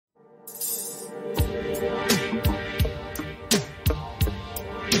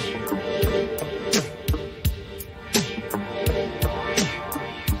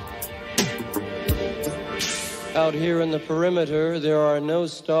here in the perimeter, there are no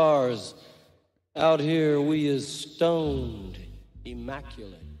stars. Out here, we is stoned,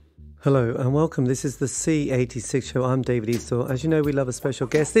 immaculate. Hello and welcome. This is the C86 show. I'm David Eastaugh. As you know, we love a special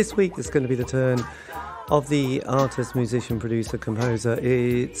guest. This week it's going to be the turn of the artist, musician, producer, composer.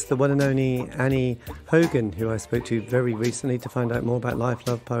 It's the one and only Annie Hogan, who I spoke to very recently to find out more about life,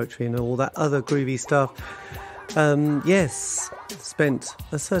 love, poetry and all that other groovy stuff. Yes, spent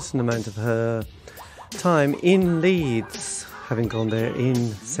a certain amount of her time in Leeds, having gone there in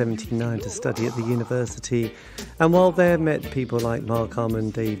 79 to study at the university, and while there met people like Marc,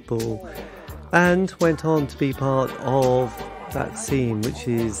 Almond, Dave Bull, and went on to be part of that scene, which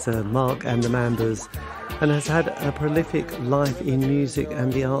is Marc and the Mambas, and has had a prolific life in music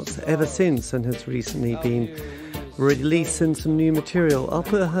and the arts ever since, and has recently been releasing some new material. I'll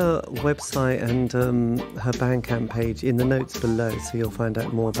put her website and her Bandcamp page in the notes below, so you'll find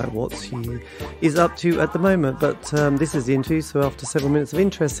out more about what she is up to at the moment. But this is the interview, so after several minutes of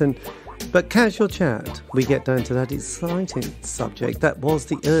interest but casual chat, we get down to that exciting subject that was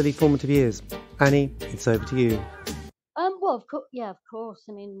the early formative years. Annie, it's over to you. Well, of course.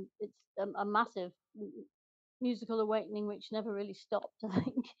 I mean, it's a massive musical awakening which never really stopped, I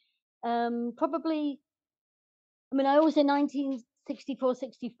think. Probably, I mean, I always say 1964,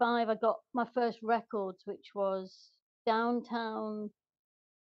 65, I got my first records, which was Downtown,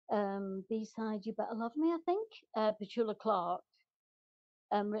 B-side You Better Love Me, I think, Petula Clark,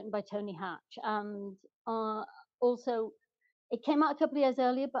 written by Tony Hatch. And also, it came out a couple of years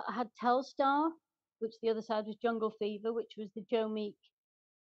earlier, but I had Telstar, which the other side was Jungle Fever, which was the Joe Meek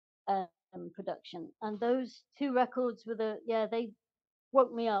production. And those two records were they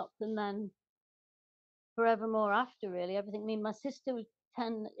woke me up, and then forevermore after, really, everything. I mean, my sister was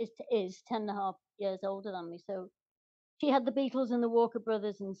 10 and a half years older than me, so she had the Beatles and the Walker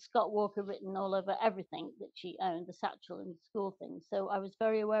Brothers and Scott Walker written all over everything that she owned, the satchel and school things. So I was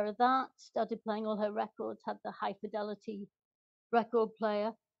very aware of that, started playing all her records, had the high fidelity record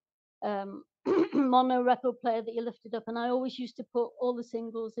player, mono record player that you lifted up, and I always used to put all the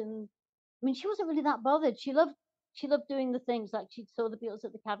singles in. I mean, she wasn't really that bothered. She loved doing the things, like she saw the Beatles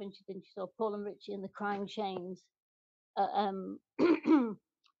at the Cabin. She saw Paul and Richie and the Crying Shames in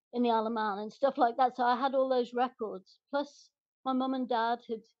the Isle of Man and stuff like that. So I had all those records. Plus, my mum and dad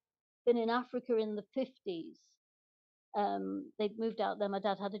had been in Africa in the 50s. They'd moved out there. My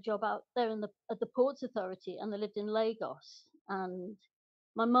dad had a job out there at the Ports Authority, and they lived in Lagos. And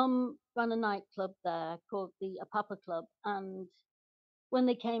my mum ran a nightclub there called the Apapa Club. And when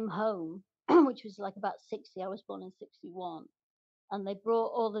they came home, which was like about 60, I was born in 61, and they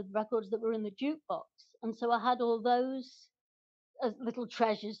brought all the records that were in the jukebox. And so I had all those as little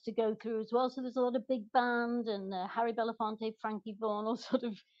treasures to go through as well. So there's a lot of big band and Harry Belafonte, Frankie Vaughan, all sort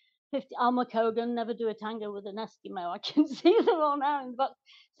of 50. Alma Hogan, Never Do a Tango with an Eskimo. I can see them all now. But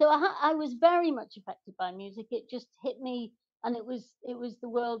so I was very much affected by music. It just hit me, and it was the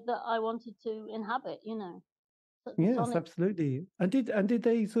world that I wanted to inhabit. Yes, absolutely. And did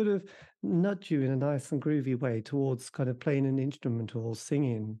they sort of nudge you in a nice and groovy way towards kind of playing an instrument or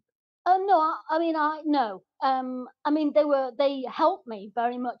singing? No, no. I mean, they helped me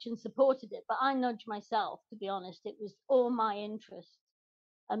very much and supported it, but I nudged myself, to be honest. It was all my interest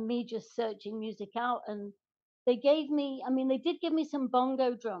and me just searching music out. And they did give me some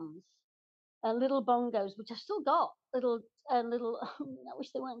bongo drums, little bongos, which I've still got. Little. I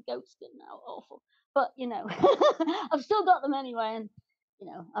wish they weren't goat skin now. Awful. But I've still got them anyway, and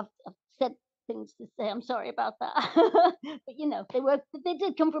I've said things to say. I'm sorry about that. But they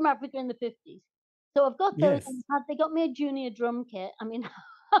did come from Africa in the 50s. So I've got those. Yes. They got me a junior drum kit. I mean,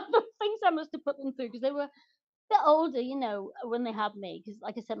 the things I must have put them through, because they were a bit older, when they had me. Because,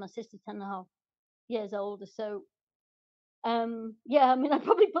 like I said, my sister's 10 and a half years older. So, I mean, I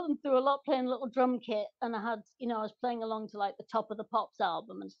probably put them through a lot playing a little drum kit. And I had, I was playing along to like the Top of the Pops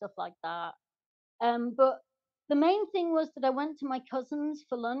album and stuff like that. But the main thing was that I went to my cousin's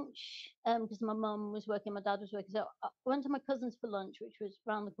for lunch, because my mum was working, my dad was working. So I went to my cousin's for lunch, which was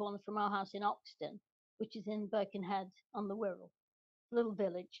around the corner from our house in Oxton, which is in Birkenhead on the Wirral, little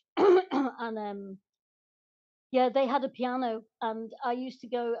village. And they had a piano, and I used to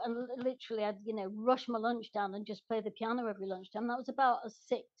go and literally I'd rush my lunch down and just play the piano every lunchtime. That was about a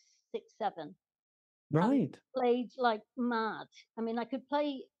six, 7. Right. Played like mad. I mean, I could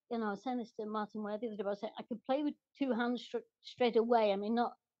play. I was saying this to Martin Ware the other day. I was saying I could play with two hands straight away. I mean,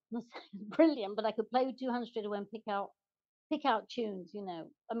 not brilliant, but I could play with two hands straight away and pick out tunes.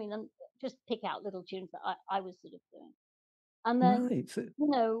 I mean, and just pick out little tunes that I was sort of doing. And then, Right.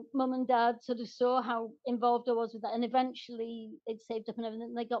 So, mum and dad sort of saw how involved I was with that, and eventually they'd saved up and everything.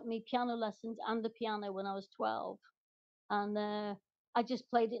 And they got me piano lessons and a piano when I was 12, and I just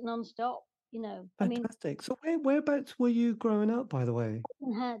played it non-stop. I mean, fantastic. So whereabouts were you growing up, by the way?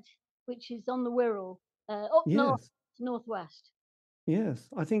 Head, which is on the Wirral, up north, Yes. northwest. Yes.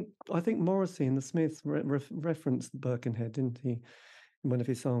 I think Morrissey and the Smiths referenced Birkenhead, didn't he? In one of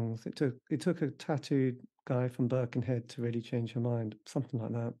his songs. It took a tattooed guy from Birkenhead to really change her mind. Something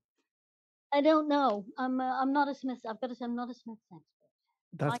like that. I don't know. I'm not a Smith. I've got to say, I'm not a Smith expert.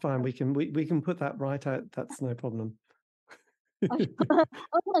 That's I, fine. We can put that right out. That's no problem.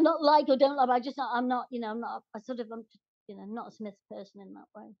 I'm not like or don't like. But I'm not. I'm not. I sort of. I'm. Not a Smith person in that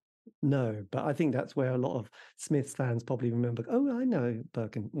way. No, but I think that's where a lot of Smiths fans probably remember. Oh, I know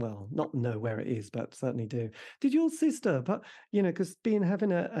Birken. Well, not know where it is, but certainly do. Did your sister? But because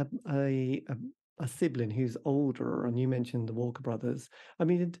having a sibling who's older, and you mentioned the Walker Brothers. I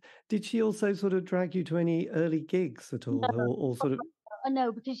mean, did she also sort of drag you to any early gigs at all, No, or sort of?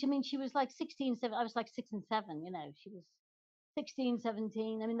 no, because I mean, she was like 16, 7. I was like 6 and 7. She was 16,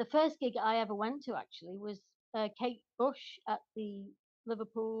 17. I mean, the first gig I ever went to actually was Kate Bush at the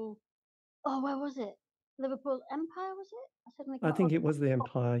Liverpool. Oh, where was it? Liverpool Empire, was it? I suddenly I can't. think it was the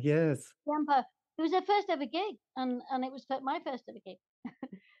Empire. Yes, The Empire. It was her first ever gig, and it was my first ever gig.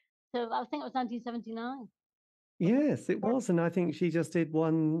 So I think it was 1979. yes, it was, and I think she just did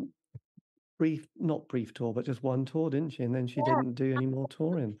one not brief tour, but just one tour, didn't she? And then she Yeah, didn't do any more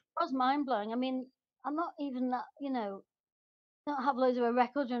touring. it was mind blowing. I mean, I'm not even that, don't have loads of her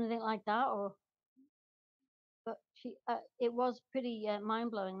records or anything like that, but it was pretty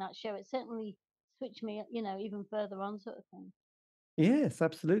mind blowing, that show. It certainly switched me, even further on, sort of thing. Yes,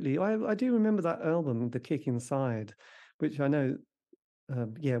 absolutely. I do remember that album, The Kick Inside, which I know,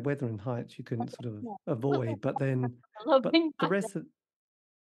 yeah, Wuthering Heights you couldn't sort of Yeah. avoid, but but Loving the back then. rest of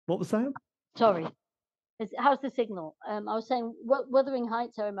what was that? Sorry. How's the signal? I was saying, Wuthering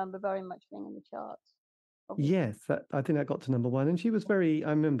Heights, I remember very much being in the charts. Obviously. Yes, I think that got to number one, and she was very. I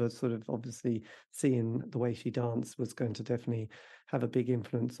remember sort of obviously seeing the way she danced was going to definitely have a big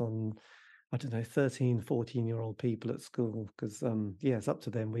influence on, I don't know, 13, 14-year-old people at school because yeah, it's up to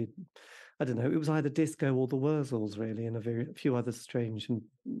them. I don't know, it was either disco or the Wurzels really, and a few other strange and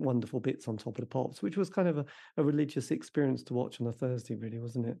wonderful bits on top of the pops, which was kind of a religious experience to watch on a Thursday, really,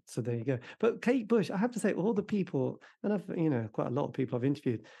 wasn't it? So there you go. But Kate Bush, I have to say, all the people, and I've quite a lot of people I've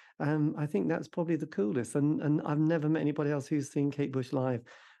interviewed, I think that's probably the coolest, and I've never met anybody else who's seen Kate Bush live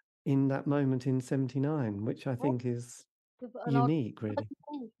in that moment in '79, which I think is An odd unique, really.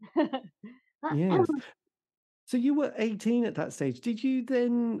 thing. Yes. So you were 18 at that stage. Did you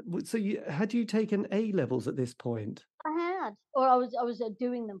then? So had you taken A levels at this point? I had, or I was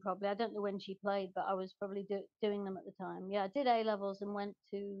doing them probably. I don't know when she played, but I was probably doing them at the time. Yeah, I did A levels and went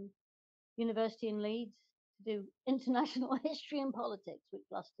to university in Leeds to do international history and politics, which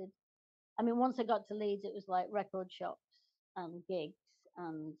lasted. I mean, once I got to Leeds, it was like record shops and gigs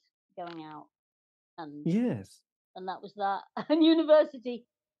and going out, and Yes, and that was that. And university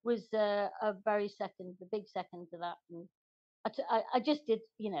was the big second to that. And I just did,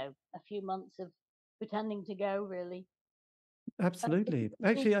 a few months of pretending to go really. absolutely. Soon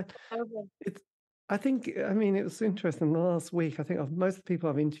Actually, over. it's. I think. I mean, it was interesting. Last week, I think most of the people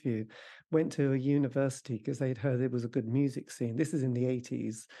I've interviewed went to a university because they'd heard it was a good music scene. This is in the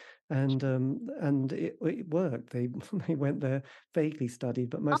 '80s, and it worked. They they went there, vaguely studied,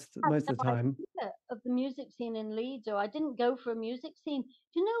 but I had most no of the time, idea of the music scene in Leeds, or I didn't go for a music scene.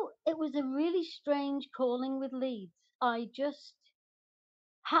 Do you know, it was a really strange calling with Leeds. I just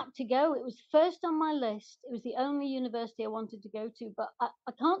had to go. It was first on my list. It was the only university I wanted to go to, but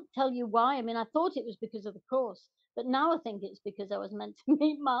I can't tell you why. I mean, I thought it was because of the course, but now I think it's because I was meant to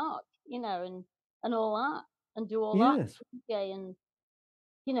meet Marc, and all that, and do all that, yes. DJ, and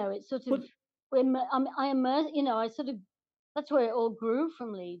it's sort of What I immerse, I sort of that's where it all grew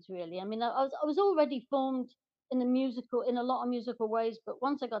from Leeds, really. I mean, I was already formed in a lot of musical ways, but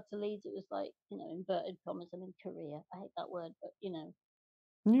once I got to Leeds, it was like, inverted commas. I mean, career. I hate that word, but my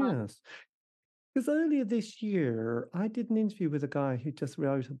Yes. Because earlier this year, I did an interview with a guy who just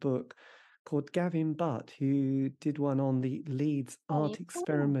wrote a book called Gavin Butt, who did one on the Leeds money. art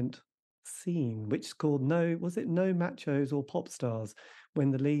experiment scene, which is called was it No Machos or Pop Stars, when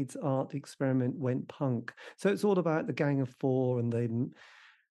the Leeds art experiment went punk. So it's all about the Gang of Four and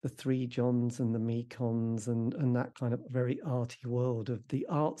the Three Johns and the Mekons and that kind of very arty world of the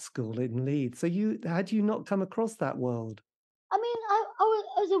art school in Leeds. So had you not come across that world? I mean,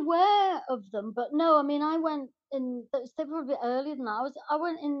 I was aware of them, but no, I mean, I went in. They were a bit earlier than that. I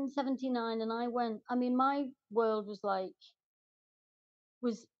went in '79, and I went. I mean, my world was like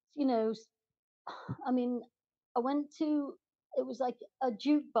was, you know, I mean, I went to, it was like a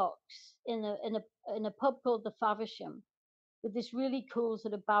jukebox in a pub called the Faversham with this really cool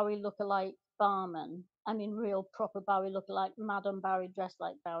sort of Bowie lookalike barman. I mean, real proper Bowie lookalike, Madame Bowie dressed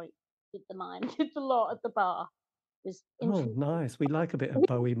like Bowie. Did the mime, did the lot at the bar. It was Oh, interesting. nice. We like a bit of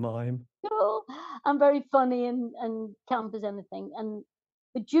Bowie mime. Cool. And very funny and camp as anything. And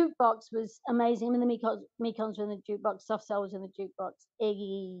the jukebox was amazing. I mean, the Mekons were in the jukebox, Soft Cell was in the jukebox,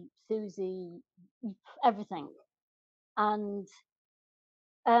 Iggy, Susie, everything. And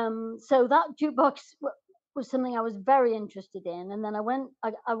so that jukebox was something I was very interested in. And then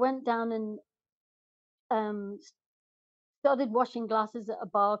I went down and um, started washing glasses at a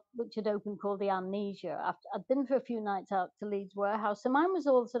bar which had opened called the Amnesia. After I'd been for a few nights out to Leeds Warehouse, so mine was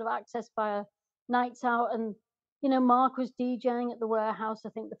all sort of accessed via nights out. And Marc was DJing at the Warehouse. I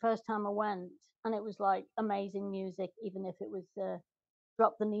think the first time I went, and it was like amazing music, even if it was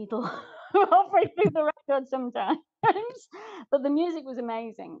drop the needle halfway through the record sometimes. But the music was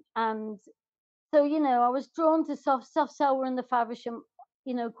amazing, and so I was drawn to Soft Cell were in the Faversham,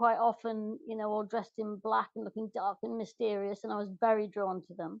 quite often, all dressed in black and looking dark and mysterious, and I was very drawn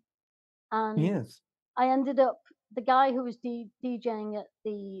to them. And Yes. I ended up the guy who was DJing at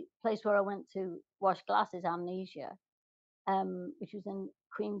the place where I went to wash glasses, Amnesia, which was in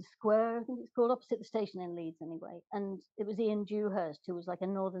Queen Square, I think it's called, opposite the station in Leeds, anyway. And it was Ian Dewhurst, who was like a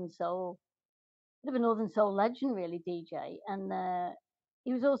Northern Soul, bit of a Northern Soul legend, really, DJ. And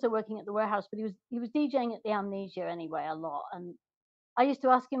he was also working at the Warehouse, but he was DJing at the Amnesia anyway a lot. And I used to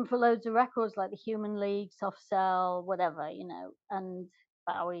ask him for loads of records like the Human League, Soft Cell, whatever, and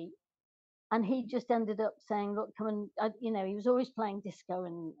Bowie. And he just ended up saying, "Look, come and," he was always playing disco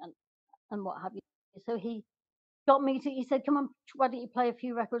and what have you. So he got me to. He said, "Come on, why don't you play a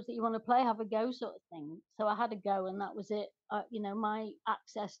few records that you want to play? Have a go," sort of thing. So I had a go, and that was it. My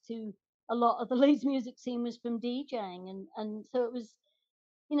access to a lot of the Leeds music scene was from DJing, and so it was.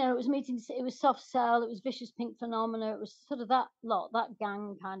 It was meeting. It was Soft Cell. It was Vicious Pink Phenomena. It was sort of that lot, that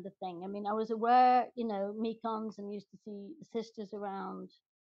gang kind of thing. I mean, I was aware, Mekons, and used to see the sisters around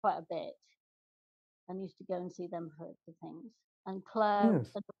quite a bit, and used to go and see them for things. And Claire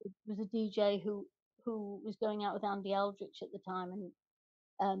Yes. was a DJ who was going out with Andy Eldritch at the time,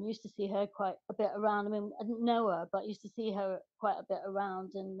 and used to see her quite a bit around. I mean, I didn't know her, but used to see her quite a bit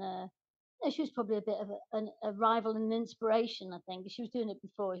around. And she was probably a bit of a rival and an inspiration, I think. She was doing it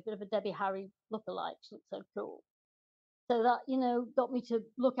before. She's a bit of a Debbie Harry lookalike. She looked so cool. So that, got me to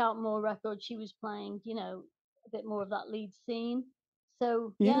look out more records. She was playing, a bit more of that lead scene.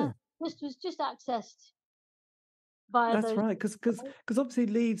 So yeah, Yeah. this was just accessed via That's those. right, because obviously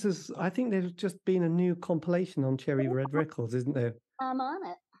Leeds has. I think there's just been a new compilation on Cherry Red Records, isn't there? I'm on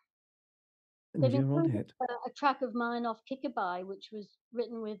it. And They've you're on included it. a track of mine off Kickaby, which was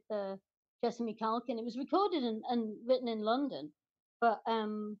written with Jesse Calkin. It was recorded and written in London, but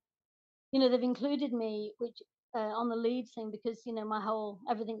they've included me, which on the Leeds thing, because my whole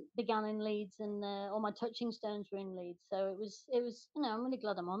everything began in Leeds, and all my touching stones were in Leeds. So it was I'm really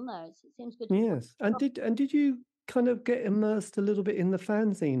glad I'm on there. It seems good. Yes. And did you kind of get immersed a little bit in the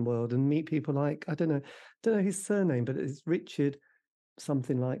fanzine world and meet people like, I don't know his surname, but it's Richard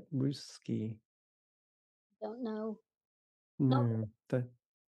something like Ruski. Don't know. Not No.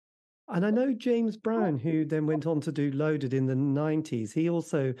 And I know James Brown, who then went on to do Loaded in the 90s. He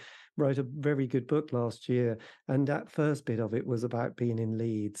also wrote a very good book last year. And that first bit of it was about being in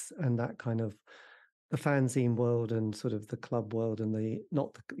Leeds and that kind of the fanzine world and sort of the club world and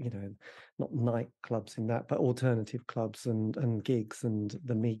not nightclubs in that, but alternative clubs and gigs and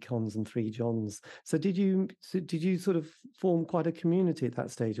the Mekons and Three Johns. So did you sort of form quite a community at that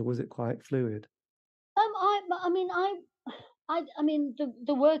stage, or was it quite fluid? I mean,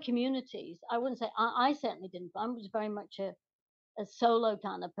 there were communities. I wouldn't say I certainly didn't. I was very much a solo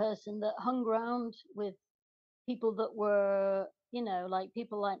kind of person that hung around with people that were, like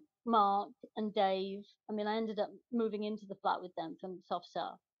people like Marc and Dave. I mean, I ended up moving into the flat with them from Soft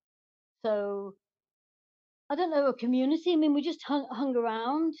Cell. So I don't know, a community. I mean, we just hung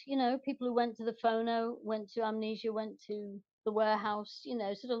around, people who went to the Phono, went to Amnesia, went to the Warehouse,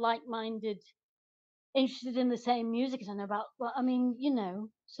 sort of like minded, interested in the same music as I know about. Well, I mean,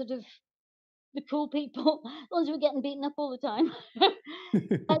 sort of the cool people, the ones who were getting beaten up all the time.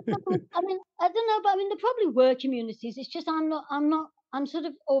 I mean, I don't know, but I mean, there probably were communities. It's just I'm not. I'm sort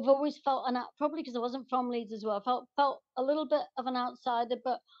of. I've always felt probably because I wasn't from Leeds as well. I felt a little bit of an outsider,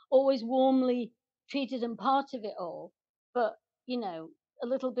 but always warmly treated and part of it all. But a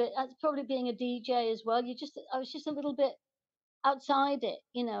little bit. That's probably being a DJ as well. I was just a little bit outside it,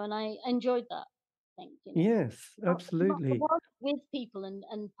 and I enjoyed that. think, Yes, I absolutely. was with people and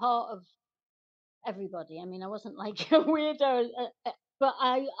part of everybody. I mean, I wasn't like a weirdo, but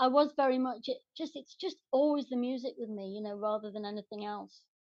I was very much it's just always the music with me, rather than anything else.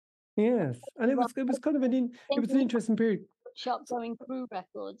 Yes, and Rather it was kind of it was an thinking interesting period. shop going through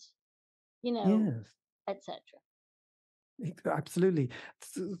records, you know, Yes. etc. Absolutely.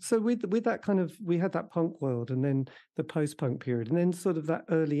 So with that kind of, we had that punk world, and then the post-punk period, and then sort of that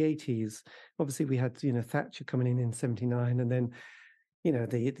early 80s. Obviously, we had Thatcher coming in '79, and then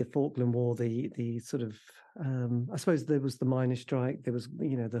the Falkland War, the sort of I suppose there was the miners' strike. There was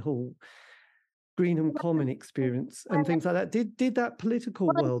the whole Greenham Common experience and things like that. Did that political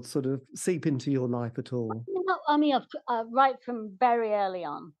Well, world sort of seep into your life at all? I mean, right from very early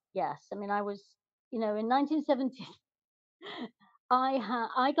on, yes. I mean, I was, in 1970,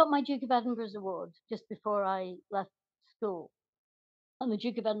 I got my Duke of Edinburgh's award just before I left school, and the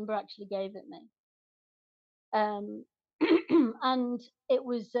Duke of Edinburgh actually gave it me. Um, and it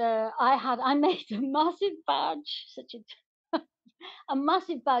was I made a massive badge, such a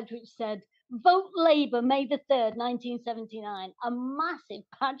massive badge which said "Vote Labour, May the 3rd, 1979." A massive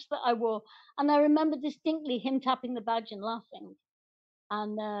badge that I wore, and I remember distinctly him tapping the badge and laughing,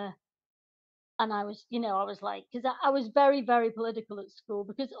 and uh, and I was like, because I was very very political at school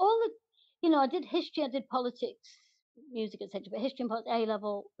because I did history, I did politics, music, etc. But history and politics, A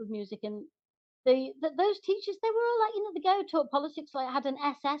level of music, and those teachers, they were all like, the go taught politics, like had an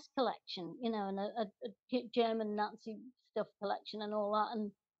SS collection, and a German Nazi stuff collection and all that,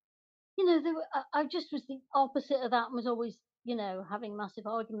 and they were, I just was the opposite of that, and was always having massive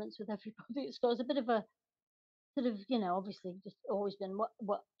arguments with everybody at school. I was a bit of a sort of, obviously just always been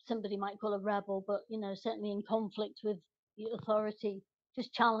what somebody might call a rebel, but certainly in conflict with the authority,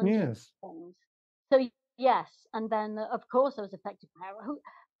 just challenging Yes. things. So yes, and then of course I was affected by her.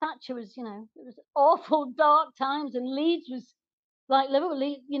 Thatcher was, it was awful dark times, and Leeds was like Liverpool.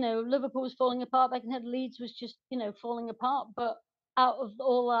 Liverpool was falling apart back in head. Leeds was just falling apart. But out of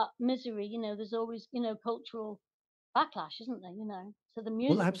all that misery, there's always cultural backlash, isn't there? So the Well,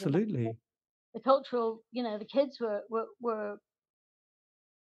 music was absolutely. the cultural, the kids were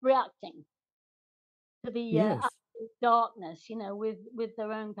reacting to the Yes. absolute darkness, with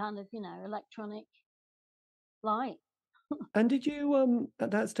their own kind of, electronic light. And did you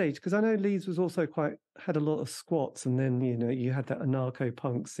at that stage, because I know Leeds was also quite had a lot of squats, and then you had that anarcho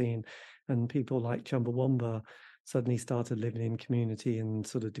punk scene, and people like Chumbawamba suddenly started living in community and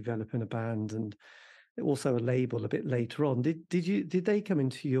sort of developing a band, and also a label a bit later on. Did they come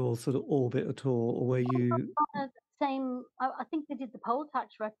into your sort of orbit at all, or were you? Same. I think they did the poll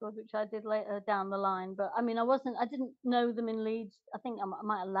tax record, which I did later down the line. But I mean, I didn't know them in Leeds. I think I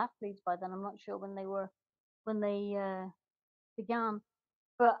might have left Leeds by then. I'm not sure when they began.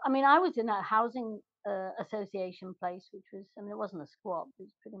 But I mean, I was in a housing association place, which was, I mean, it wasn't a squat, it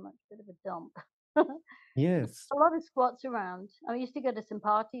was pretty much a bit of a dump. Yes. A lot of squats around. I used to go to some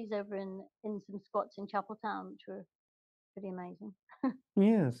parties over in some squats in Chapeltown, which were pretty amazing.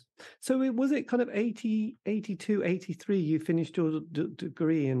 Yes. So was it kind of 80, 82, 83? You finished your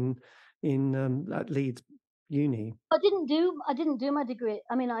degree in at Leeds Uni. I didn't do my degree.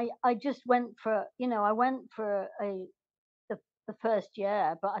 I mean, I just went for, I went for the, the first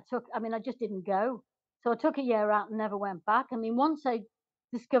year, but I just didn't go. So I took a year out and never went back. I mean, once I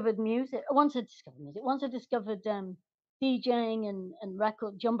discovered DJing and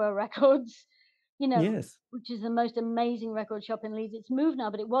jumbo records, Yes. which is the most amazing record shop in Leeds. It's moved now,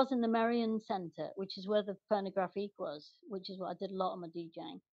 but it was in the Merrion Centre, which is where the Phonographique was, which is what I did a lot of my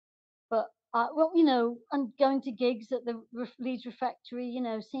DJing. But well, and going to gigs at the Leeds Refectory,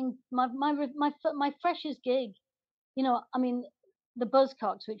 seeing my freshest gig, I mean, the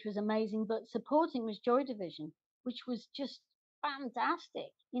Buzzcocks, which was amazing, but supporting was Joy Division, which was just fantastic.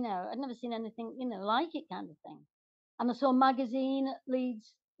 I'd never seen anything, like it, kind of thing. And I saw a magazine at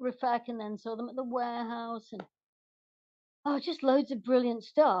Leeds Refec, and then saw them at the warehouse, and just loads of brilliant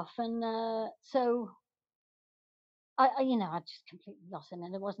stuff. And so I just completely lost it,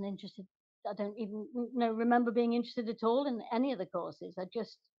 and I wasn't interested. I don't even remember being interested at all in any of the courses. I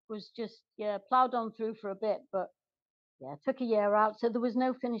just was yeah, plowed on through for a bit, but yeah, took a year out, so there was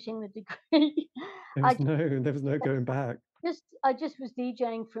no finishing the degree. I There was no going back. I just was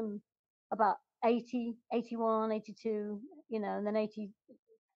DJing from about 80, 81, 82, and then 80,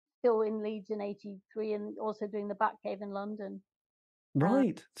 still in Leeds in 83, and also doing the Bat Cave in London.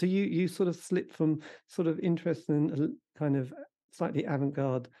 Right. So you sort of slipped from sort of interest in kind of slightly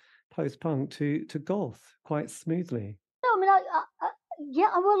avant-garde post-punk to goth quite smoothly. No, I mean, yeah,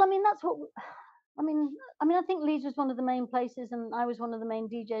 well, I mean, that's what I mean, I think Leeds was one of the main places, and I was one of the main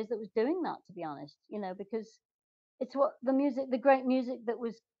DJs that was doing that. To be honest, because it's what the music, the great music that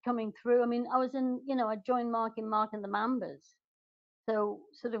was coming through. I mean, I was in, I joined Mark in Marc and the Mambas, so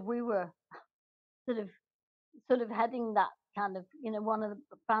sort of we were sort of heading that kind of, one of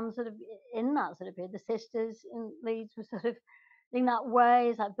the bands sort of in that sort of period. The sisters in Leeds were sort of in that way.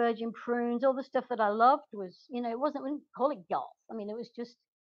 It's like Virgin Prunes, all the stuff that I loved was, it wasn't, we didn't call it goth. I mean, it was just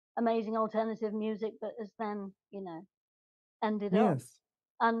amazing alternative music that has then, ended up. Yes.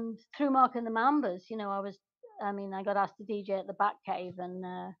 And through Mark and the Mambas, I got asked to DJ at the Bat Cave, and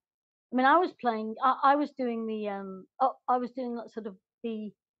I was playing. I was doing the. I was doing that sort of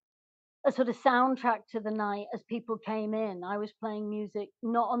the a sort of soundtrack to the night as people came in. I was playing music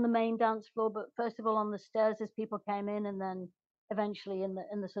not on the main dance floor, but first of all on the stairs as people came in, and then eventually in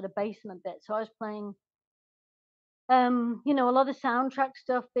the sort of basement bit. So I was playing, a lot of soundtrack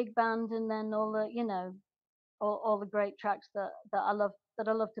stuff, big band, and then all the, all the great tracks that I love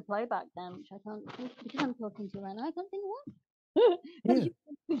to play back then, which I can't think because I'm talking to you right now. I can't think of one. But Yeah.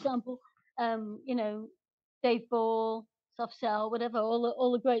 for example, Dave Ball, Soft Cell, whatever,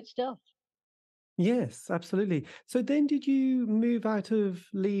 all the great stuff. Yes, absolutely. So then did you move out of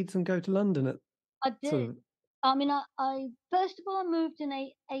Leeds and go to London at I sort did. of I first of all I moved in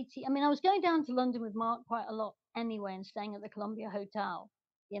 80. I was going down to London with Mark quite a lot anyway, and staying at the Columbia Hotel,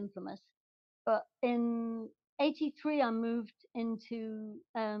 the infamous. But in 83, I moved into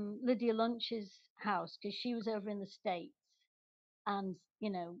Lydia Lunch's house because she was over in the States, and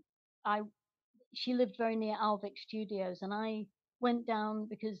I she lived very near Alvic Studios, and I went down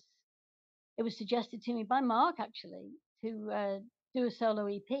because it was suggested to me by Mark actually to do a solo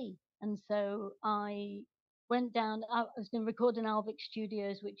EP, and so I went down. I was going to record in Alvic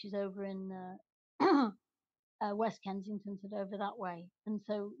Studios, which is over in West Kensington, sort of over that way, and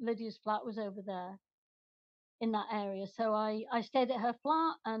so Lydia's flat was over there in that area. So I stayed at her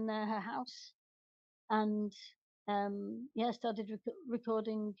flat and her house, and started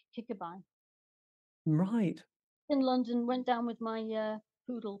recording Kickaby right. in London. Went down with my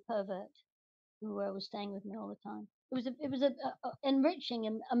poodle Pervert, who was staying with me all the time. It was a enriching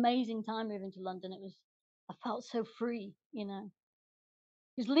and amazing time moving to London. I felt so free,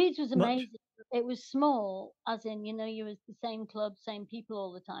 because Leeds was Much. amazing. It was small, as in, you was the same club, same people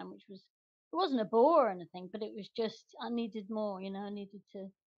all the time, which was, it wasn't a bore or anything, but it was just I needed more, I needed to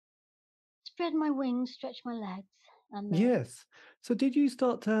spread my wings, stretch my legs, and Yes. So did you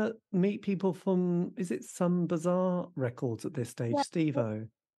start to meet people from, is it Some Bizarre Records at this stage, yeah, Steve-O?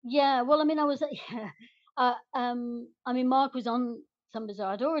 yeah. Well, I was, yeah. Mark was on Some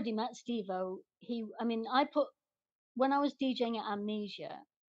Bizarre. I'd already met Steve-O. I put when I was DJing at Amnesia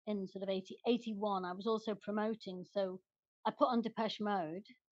in sort of 81, I was also promoting. So I put on Depeche Mode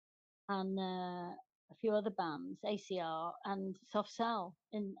and a few other bands, ACR and Soft Cell,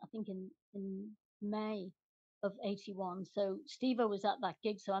 I think in May of 81. So Steve-O was at that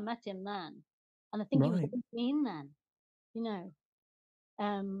gig, so I met him then, and I think he was Right. 18 then, you know.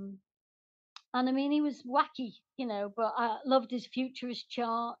 Um, and he was wacky, but I loved his futurist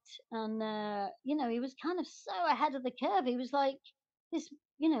chart, and he was kind of so ahead of the curve. He was like this,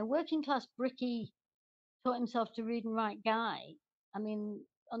 working class bricky, taught himself to read and write guy. I mean,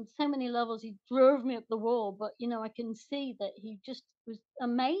 on so many levels, he drove me up the wall. But I can see that he just was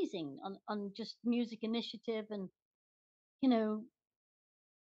amazing on just music initiative, and you know,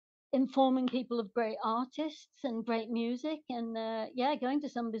 informing people of great artists and great music. And going to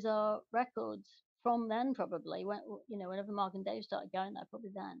Some Bizarre Records from then, probably when whenever Mark and Dave started going there,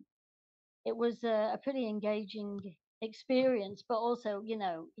 probably then it was a pretty engaging experience. But also,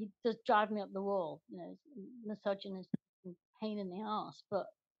 he does drive me up the wall. Misogynist and pain in the ass, but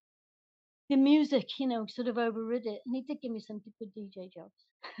the music, sort of overrid it, and he did give me some good DJ jobs.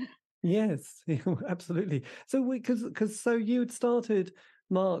 Yes, absolutely. So because so you had started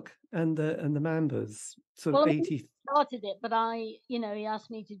Mark and the Mambas sort Well, of he 80. started it, but he asked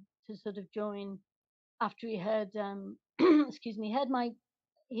me to sort of join after he heard, excuse me,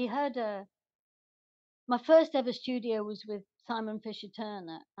 he heard my first ever studio was with Simon Fisher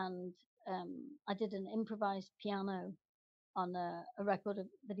Turner, and I did an improvised piano on a record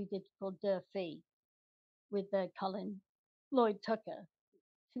that he did called Deux Filles with Colin Lloyd Tucker,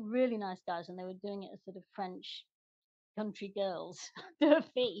 two really nice guys, and they were doing it as sort of French country girls, Deux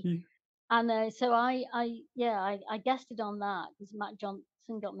Filles. y- And so I guested on that because Matt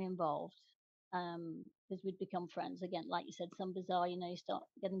Johnson got me involved, because we'd become friends again. Like you said, Some Bizarre, you start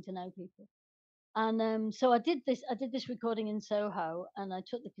getting to know people. And so I did this recording in Soho, and I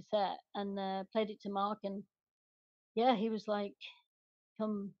took the cassette and played it to Mark, and yeah, he was like,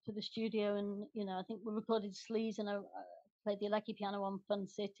 come to the studio, and I think we recorded Sleaze, and I played the electric piano on Fun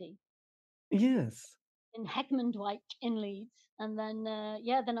City Yes. in Heckmondwike in Leeds, and then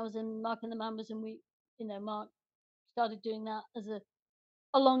then I was in Mark and the Mambas, and Mark started doing that as a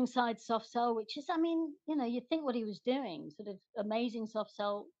alongside soft cell, which is, I mean, you think what he was doing, sort of amazing soft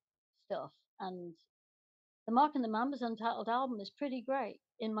cell stuff, and the Mark and the Mambas Untitled album is pretty great,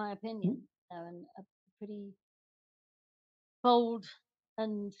 in my opinion, and a pretty bold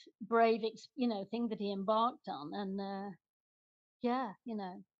and brave, thing that he embarked on, and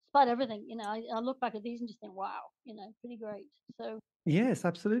despite everything, I look back at these and just think, wow, pretty great. So Yes,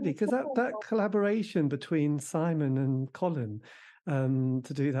 absolutely. Because that collaboration between Simon and Colin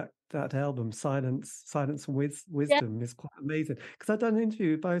to do that album, Silence and yeah, Wisdom, is quite amazing. Because I've done an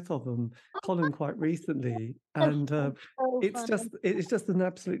interview with both of them, Colin quite recently, so and fun, so it's fun. just an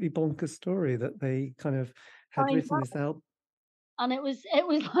absolutely bonkers story that they kind of I had mean, written this album. and it was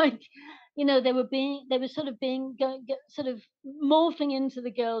like, they were sort of being sort of morphing into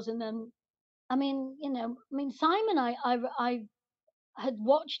the girls, and then Simon, I had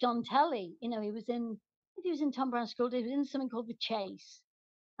watched on telly. He was in, I think he was in Tom Brown's School Days. He was in something called The Chase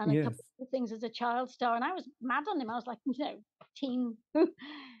and a couple Yes, of things as a child star, and I was mad on him. I was like, teen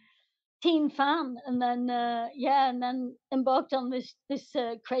teen fan, and then and then embarked on this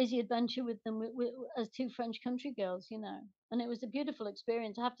crazy adventure with them, as two French country girls, and it was a beautiful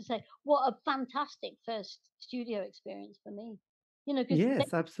experience. I have to say, what a fantastic first studio experience for me, because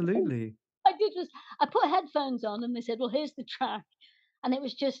yes, absolutely. I did was I put headphones on, and they said, "Well, here's the track," and it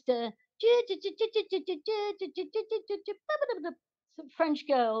was just a French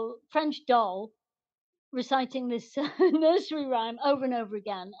girl, French doll reciting this nursery rhyme over and over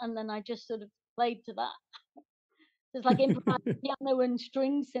again, and then I just sort of played to that. It's like improvised piano and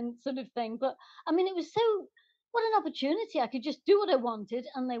string synth sort of thing. But I mean, it was so, what an opportunity! I could just do what I wanted,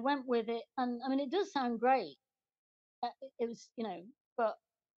 and they went with it. And I mean, it does sound great. It was, but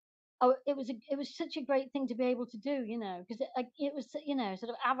it was such a great thing to be able to do, because it was, sort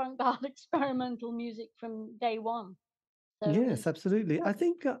of avant-garde experimental music from day one. So it Yes, was. absolutely. I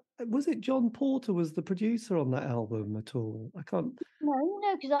think was it John Porter was the producer on that album at all? I can't.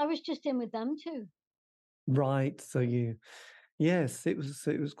 No, because I was just in with them too. Right. So yes, it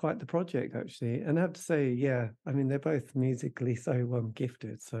was quite the project actually, and I have to say, yeah, I mean they're both musically so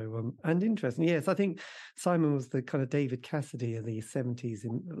gifted, so and interesting. Yes, I think Simon was the kind of David Cassidy of the 70s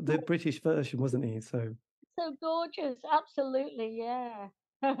in the British version, wasn't he? So So gorgeous, absolutely, yeah.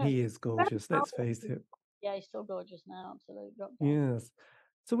 he is Very gorgeous. Let's face talented. it. Yeah, he's still gorgeous now, absolutely. Drop dead. Yes.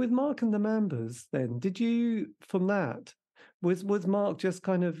 So with Mark and the Mambas, then did you from that was Mark just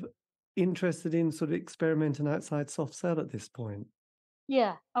kind of interested in sort of experimenting outside soft cell at this point?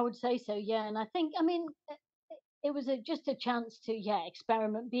 Yeah, I would say so. Yeah, and I think, I mean, it was just a chance to,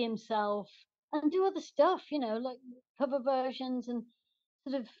 experiment, be himself, and do other stuff. Like cover versions and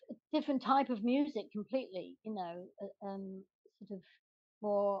sort of a different type of music completely. Sort of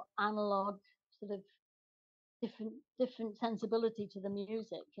more analog, sort of different sensibility to the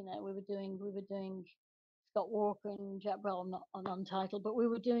music. We were doing Scott Walker and Jack Brel, not on Untitled, but we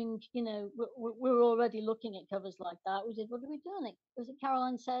were doing, we were already looking at covers like that. What did we do? Was it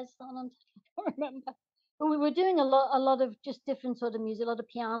Caroline Says on Untitled? I can't remember. But we were doing a lot of just different sort of music, a lot of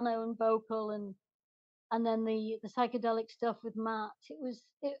piano and vocal, and then the psychedelic stuff with Matt. We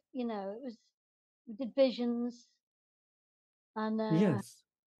did Visions, and Yes.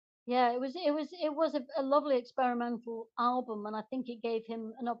 yeah, it was a lovely experimental album, and I think it gave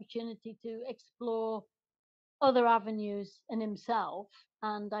him an opportunity to explore other avenues in himself.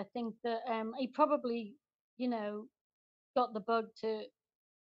 And I think that he probably, you know, got the bug to.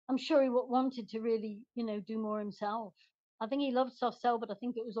 I'm sure he wanted to really, do more himself. I think he loved soft cell, but I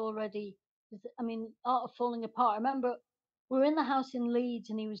think it was already. I mean, Art of Falling Apart. I remember we were in the house in Leeds,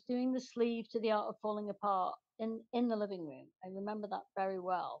 and he was doing the sleeve to the Art of Falling Apart in the living room. I remember that very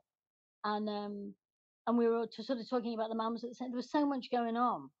well. And we were sort of talking about the Mambas at the same. There was so much going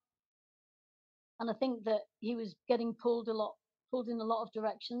on, and I think that he was getting pulled in a lot of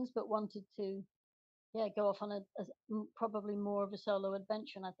directions, but wanted to, go off on probably more of a solo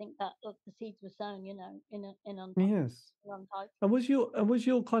adventure. And I think that the seeds were sown, in Yes. Untitled. And was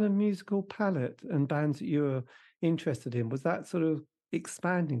your kind of musical palette and bands that you were interested in, was that sort of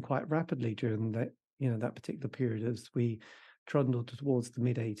expanding quite rapidly during that particular period as we trundled towards the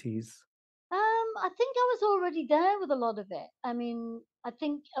mid 80s? I think I was already there with a lot of it. I mean, I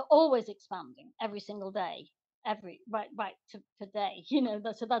think always expanding every single day, right to today.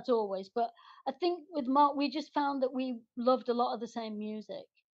 So that's always. But I think with Mark, we just found that we loved a lot of the same music,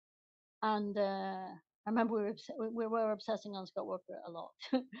 and I remember we were obsessing on Scott Walker a lot,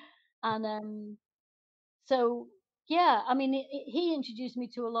 and so yeah, I mean, he introduced me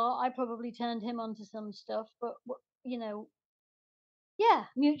to a lot. I probably turned him onto some stuff, but you know, yeah,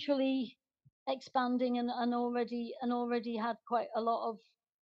 mutually expanding and already had quite a lot of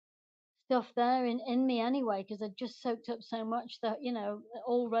stuff there in me anyway, because I just soaked up so much that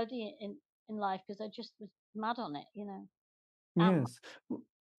already in life, because I just was mad on it, Um, Yes.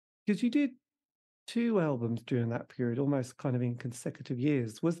 Because you did two albums during that period, almost kind of in consecutive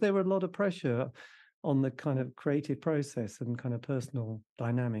years. Was there a lot of pressure on the kind of creative process and kind of personal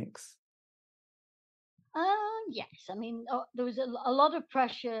dynamics? yes, I mean, there was a lot of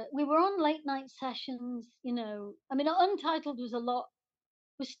pressure. We were on late night sessions, I mean, Untitled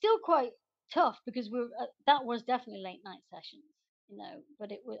was still quite tough, because that was definitely late night sessions,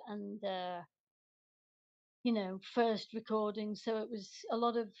 but it was, and first recording, so it was a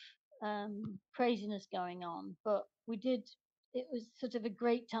lot of craziness going on. But it was sort of a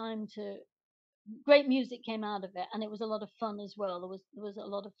great time great music came out of it, and it was a lot of fun as well. There was a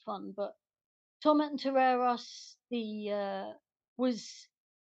lot of fun, but Torment and Toreros, was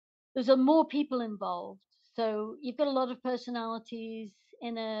there's a more people involved, so you've got a lot of personalities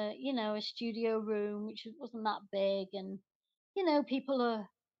in a studio room, which wasn't that big, and people are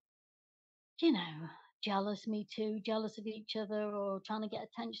you know jealous, me too, jealous of each other, or trying to get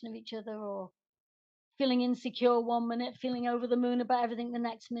attention of each other, or feeling insecure one minute, feeling over the moon about everything the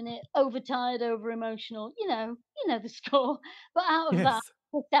next minute, overtired, over emotional, the score. But Yes.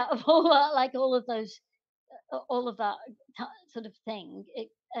 out of all that, like all of that sort of thing, it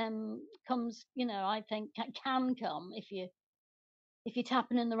comes, I think can come if you're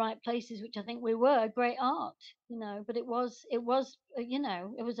tapping in the right places, which I think we were, great art, but it was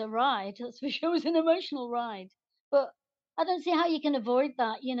a ride, that's for sure. It was an emotional ride. But I don't see how you can avoid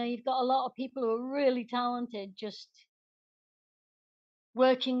that. You've got a lot of people who are really talented, just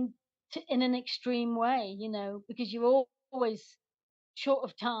working in an extreme way, because you're always short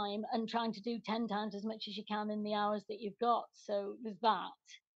of time and trying to do 10 times as much as you can in the hours that you've got. So there's that.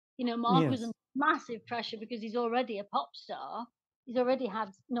 Mark was Yes. under massive pressure, because he's already a pop star. He's already had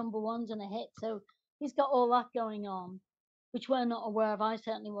number ones and a hit. So he's got all that going on, which we're not aware of. I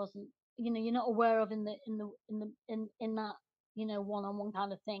certainly wasn't. You're not aware of in that, one-on-one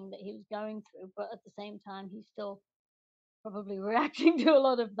kind of thing that he was going through. But at the same time, he's still probably reacting to a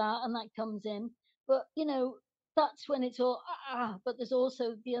lot of that, and that comes in. But that's when it's all but there's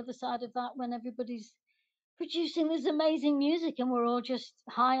also the other side of that, when everybody's producing this amazing music and we're all just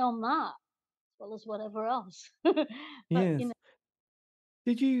high on that, as well as whatever else. But Yes.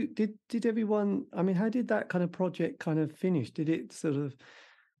 Did everyone, I mean, how did that kind of project kind of finish? Did it sort of,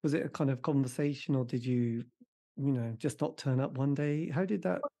 was it a kind of conversation, or did you, just not turn up one day? How did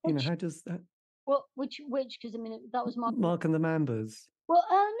that, which how does that, which because I mean, that was Mark. Mark and the Mambas? Well,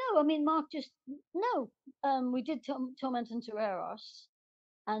 no, I mean, Mark just no. We did Torment and Toreros,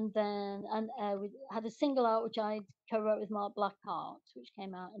 and then we had a single out which I co-wrote with Mark Blackheart, which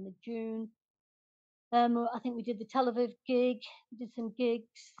came out in the June. I think we did the Tel Aviv gig, we did some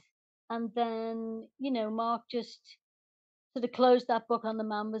gigs, and then Mark just sort of closed that book on the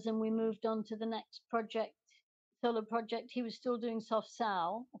Mambas, and we moved on to the next project, solo project. He was still doing Soft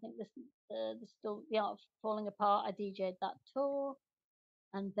Sal. I think this still the Art of Falling Apart. I DJ'd that tour,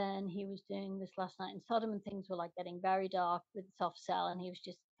 and then he was doing this Last Night in Sodom, and things were like getting very dark with Soft Cell, and he was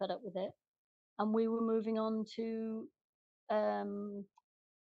just fed up with it. And we were moving on to um,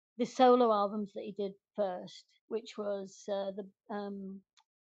 the solo albums that he did first, which was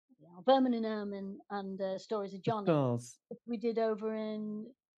Vermin and Ermin and Stories of The Johnny, Stars. which we did over in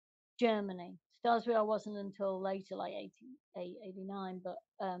Germany. Stars Real wasn't until later, like 89, but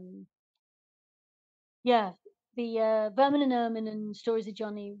yeah, the Vermin and Ermin and Stories of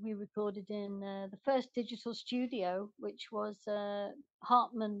Johnny we recorded in the first digital studio, which was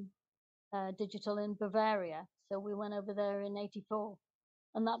Hartmann Digital in Bavaria. So we went over there in '84,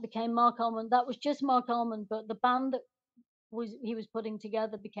 and that became Mark Almond. That was just Mark Almond, but the band that he was putting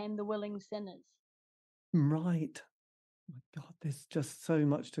together became the Willing Sinners. Right. Oh my God, there's just so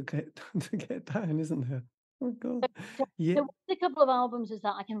much to get to get down, isn't there? Oh God. So Yeah. there was a couple of albums as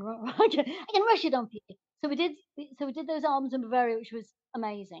that I can rush it on people. So we did those albums in Bavaria, which was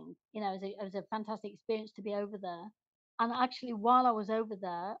amazing. It was a fantastic experience to be over there. And actually, while I was over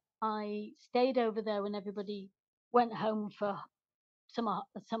there, I stayed over there when everybody went home for summer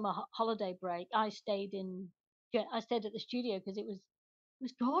holiday break. I stayed at the studio because it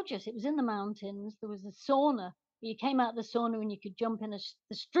was gorgeous. It was in the mountains. There was a sauna. You came out of the sauna and you could jump in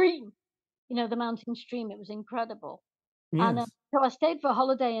the stream, the mountain stream. It was incredible. And Yes. so I stayed for a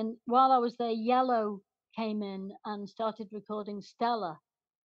holiday, and while I was there, Yellow came in and started recording Stella.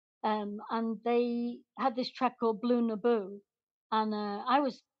 And they had this track called Blue Naboo. And I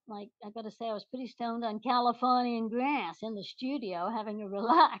was like, I gotta say, I was pretty stoned on Californian grass in the studio having a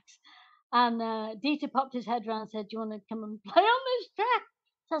relax. And Dieter popped his head around and said, "Do you want to come and play on this track?"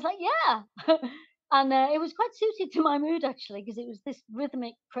 So I was like, "Yeah." And it was quite suited to my mood actually, because it was this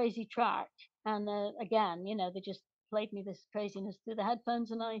rhythmic, crazy track. And again, they just played me this craziness through the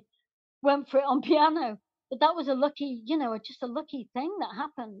headphones, and I went for it on piano. But that was a lucky, just a lucky thing that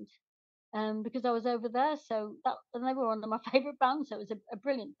happened, because I was over there. So and they were one of my favorite bands. So it was a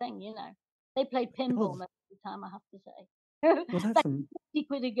brilliant thing. They played pinball God, most of the time, I have to say. well, Like that's 50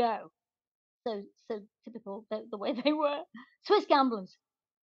 quid a go. So typical the way they were. Swiss gamblers.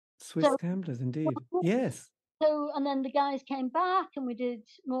 Swiss So gamblers indeed. Yes. and then the guys came back and we did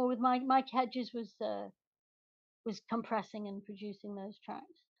more with Mike Hedges was compressing and producing those tracks.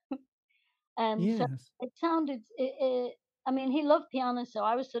 So Yes. it sounded I mean, he loved piano, so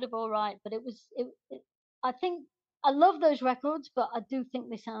I was sort of all right, but I think I love those records, but I do think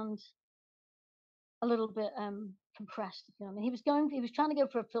they sound a little bit compressed, if you know what I mean. He was trying to go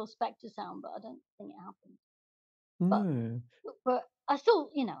for a Phil Spector sound, but I don't think it happened. But No. I still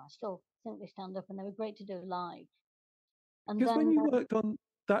think they stand up and they were great to do live. And Because when then you worked on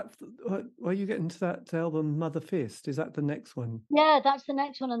that, are you getting to that album Mother Fist? Is that the next one? yeah, that's the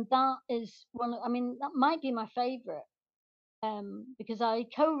next one, and that is I mean, that might be my favorite, because I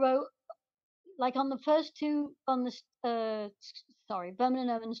co-wrote, like, on the first two, on the sorry, Birmingham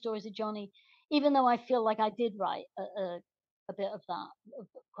and Owen Stories of Johnny. Even though I feel like I did write a bit of that,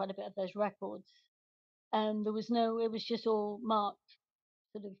 quite a bit of those records, there was no, it was just all Mark,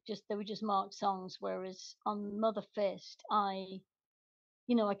 they were just Mark songs. Whereas on Mother Fist, I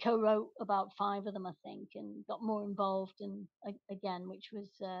co-wrote about 5 of them, I think, and got more involved, and again, which was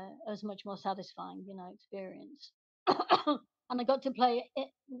much more satisfying, experience. And I got to play it.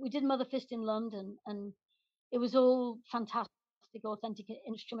 We did Mother Fist in London, and it was all fantastic, authentic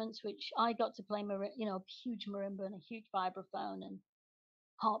instruments, which I got to play, a huge marimba and a huge vibraphone and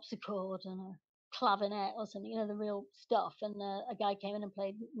harpsichord and a clavinet or something, the real stuff. And a guy came in and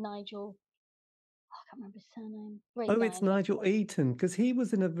played Nigel. I can't remember his surname. Great Oh, guy. it's Nigel Eaton, because he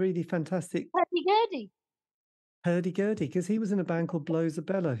was in a really fantastic Hurdy-gurdy. hurdy-gurdy, because he was in a band called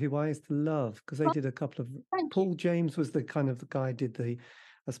Blowzabella, who I used to love, because they did a couple of. Thank you. Paul James was the guy did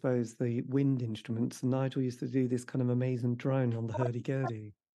I suppose, the wind instruments, and Nigel used to do this kind of amazing drone on the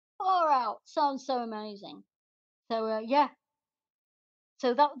hurdy-gurdy. Far out. Sounds so amazing. So yeah.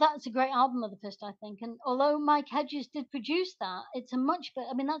 So that's a great album of the Fist, I think. And although Mike Hedges did produce that, it's a much better.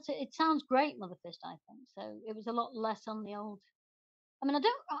 I mean, it sounds great, Mother Fist, I think. So it was a lot less on the old. I mean, I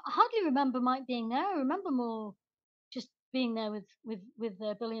hardly remember Mike being there. I remember more just being there with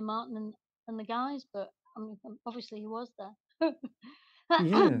Billy and Martin and the guys. But I mean, obviously he was there.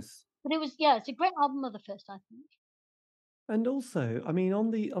 Yes. But it's a great album of the Fist, I think. And also, I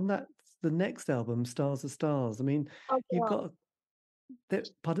mean, the next album, Stars of Stars, I mean, Oh, you've yeah. got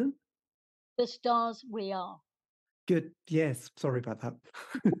pardon? The Stars We Are. Good. Yes. Sorry about that.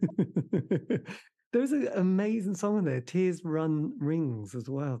 There's an amazing song in there, Tears Run Rings, as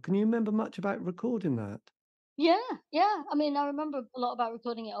well. Can you remember much about recording that? Yeah, yeah. I mean, I remember a lot about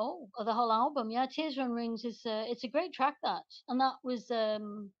recording it all, or the whole album. Yeah, Tears Run Rings is it's a great track, and that was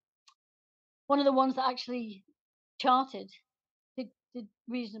one of the ones that actually charted, did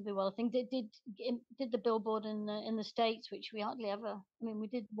reasonably well. I think they did the Billboard in the States, which we hardly ever. I mean, we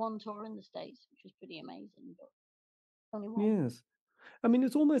did one tour in the States, which was pretty amazing, but only one. Yes. I mean,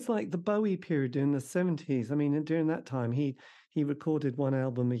 it's almost like the Bowie period in the 70s. I mean, during that time, he recorded one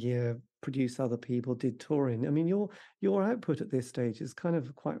album a year, produced other people, did touring. I mean, your output at this stage is kind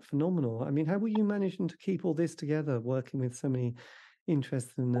of quite phenomenal. I mean, how were you managing to keep all this together, working with so many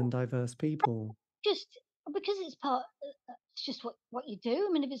interesting and diverse people? Just because it's just what you do.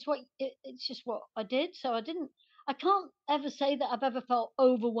 I mean, if it's just what I did. So I can't ever say that I've ever felt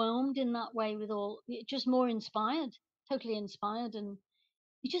overwhelmed in that way with just more inspired, totally inspired. And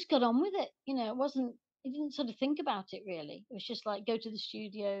you just got on with it. You didn't sort of think about it really. It was just like go to the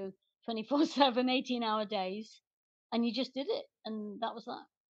studio 24/7, 18-hour days, and you just did it. And that was that.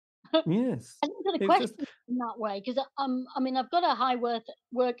 Yes. I didn't sort of It was just question it in that way because I mean, I've got a high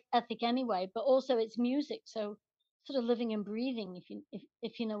work ethic anyway, but also it's music, so sort of living and breathing,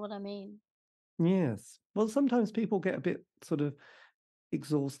 if you know what I mean. yes. Well, sometimes people get a bit sort of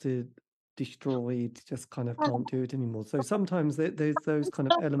exhausted, destroyed, just kind of And can't do it anymore. So sometimes there's those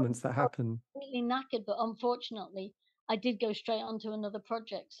kind of elements that I'm happen. completely knackered, but unfortunately, I did go straight onto another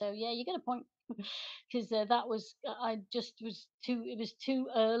project. So yeah, you get a point. Because that was I just was too it was too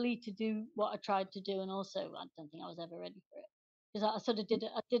early to do what I tried to do, and also I don't think I was ever ready for it because I sort of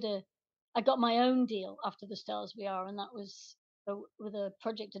I got my own deal after the Stars We Are, and that was with a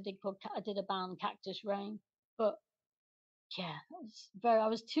project I did called I did a band Cactus Rain, but yeah, I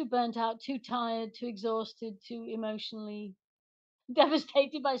was too burnt out, too tired, too exhausted, too emotionally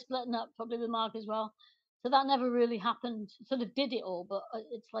devastated by splitting up, probably with Mark as well. So that never really happened. Sort of did it all, but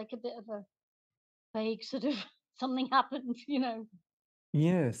it's like a bit of a vague sort of something happened, you know.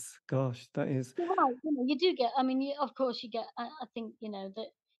 Yes, gosh, that is. You're right, you know, you do get. I mean, of course, you get. I think you know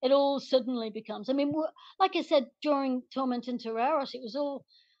that it all suddenly becomes. I mean, like I said during Torment and Toreros, it was all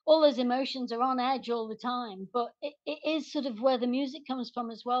those emotions are on edge all the time. But it is sort of where the music comes from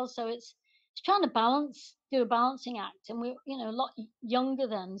as well. So it's trying to do a balancing act, and we're a lot younger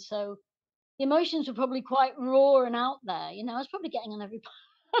then, so the emotions were probably quite raw and out there. I was probably getting on everybody's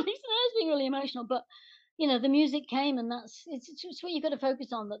nerves, being really emotional, but the music came, and it's what you got to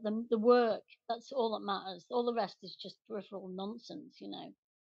focus on. That the work, that's all that matters. All the rest is just peripheral nonsense.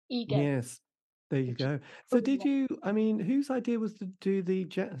 Ego. Yes, there you Which is go. So did you, I mean, whose idea was to do the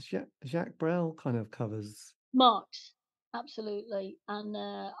Jacques Brel kind of covers? Marks, absolutely, and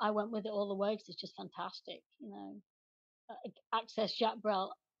I went with it all the way because it's just fantastic. Access Jacques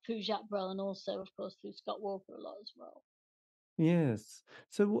Brel through Jacques Brel, and also, of course, through Scott Walker a lot as well. Yes.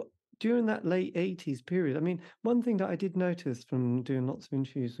 So during that late 80s period, I mean, one thing that I did notice from doing lots of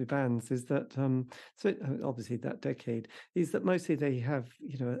interviews with bands is that, obviously that decade, is that mostly they have,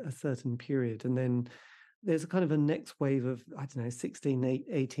 a certain period, and then there's a kind of a next wave of, I don't know, 16,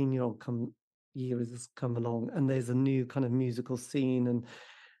 18-year-old years has come along, and there's a new kind of musical scene, and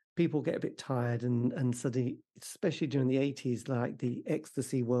people get a bit tired, and suddenly, especially during the 80s, like the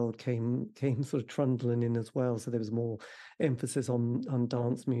ecstasy world came sort of trundling in as well. So there was more emphasis on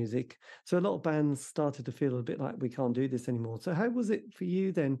dance music. So a lot of bands started to feel a bit like we can't do this anymore. So how was it for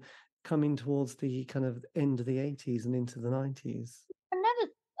you then, coming towards the kind of end of the 80s and into the 90s? I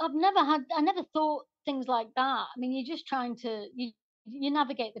never thought things like that. I mean, you're just trying to you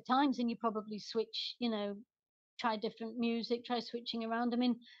navigate the times, and you probably switch, try different music, try switching around. I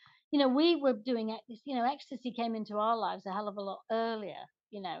mean, we were doing ecstasy came into our lives a hell of a lot earlier.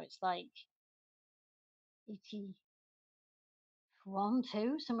 It's like 81,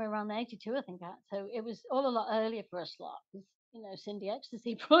 2, somewhere around 82, I think. So it was all a lot earlier for us lot because, Cindy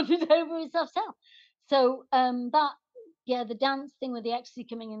Ecstasy brought it over herself. So that, yeah, the dance thing with the ecstasy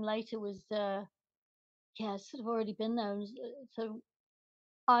coming in later was, yeah, it's sort of already been there. So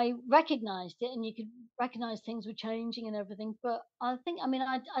I recognized it, and you could recognize things were changing and everything. But I think, I mean,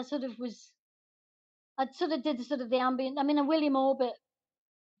 I sort of did sort of the ambient. I mean, a William Orbit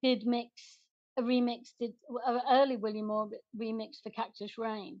did mix a remix, did early William Orbit remix for Cactus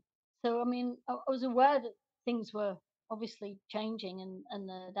Rain. So I mean, I was aware that things were obviously changing, and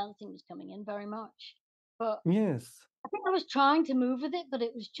the dancing was coming in very much. But Yes. I think I was trying to move with it, but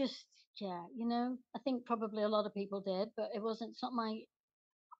it was just, yeah, I think probably a lot of people did, but it wasn't. It's not my.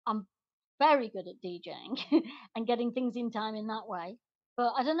 I'm very good at DJing and getting things in time in that way.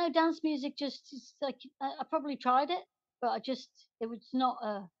 But I don't know, dance music just is like I probably tried it, but it was not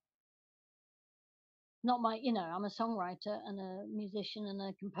my. I'm a songwriter and a musician and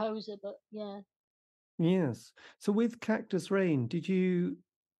a composer, but yeah. Yes. So with Cactus Rain,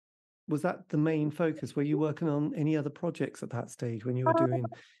 was that the main focus? Were you working on any other projects at that stage when you were Uh, doing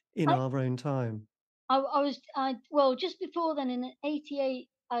In I, Our Own Time? well, just before then in '88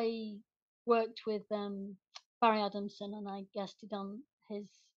 I worked with Barry Adamson, and I guested on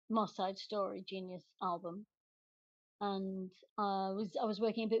his Moss Side Story Genius album, and I was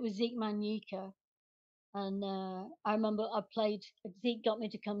working a bit with Zeke Manyika. And I remember Zeke got me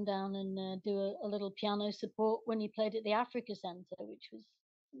to come down and do a little piano support when he played at the Africa Centre, which was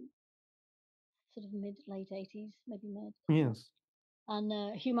sort of late 80s, maybe mid. Yes. And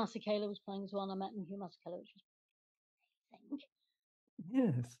Hugh Masekela was playing as well, and I met Hugh Masekela, which was amazing.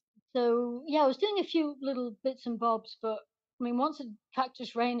 Yes. So yeah, I was doing a few little bits and bobs, but I mean, once at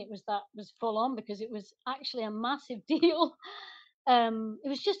Cactus Rain, that was full on because it was actually a massive deal. It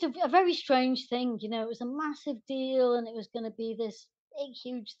was just a very strange thing, it was a massive deal, and it was going to be this big,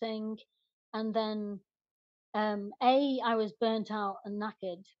 huge thing, and then A, I was burnt out and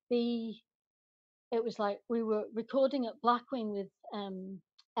knackered. B, it was like we were recording at Blackwing with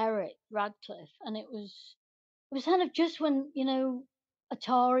Eric Radcliffe, and it was kind of just when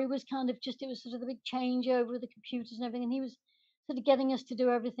Atari was kind of just, it was sort of the big changeover of the computers and everything, and he was sort of getting us to do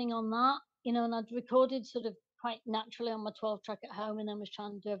everything on that, and I'd recorded sort of quite naturally on my 12 track at home, and then was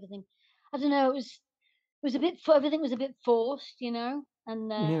trying to do everything. I don't know, was a bit everything was a bit forced, you know, and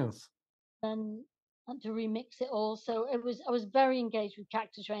Yes. then had to remix it all. So I was very engaged with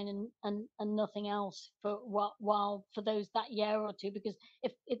Cactus Rain and nothing else for while for those that year or two, because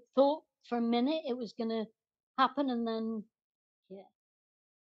if it thought for a minute it was gonna happen, and then yeah.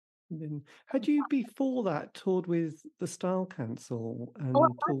 And then, had you before that toured with the Style Council Oh, and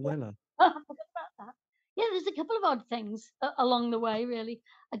Paul Weller? I forgot about that. Yeah, there's a couple of odd things along the way, really.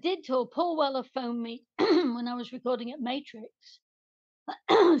 I did tour. Paul Weller phoned me when I was recording at Matrix,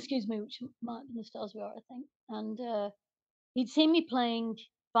 excuse me, which might have been the Stars We Are, I think. And he'd seen me playing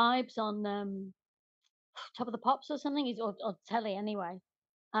vibes on Top of the Pops or something, or telly anyway.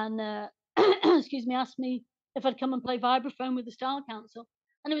 And excuse me, asked me if I'd come and play vibraphone with the Style Council.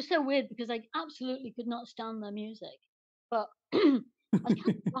 And it was so weird because I absolutely could not stand their music. But I kind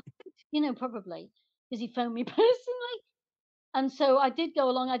of liked, you know, probably because he phoned me personally. And so I did go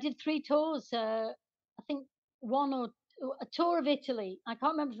along. I did 3 tours. I think one or a tour of Italy. I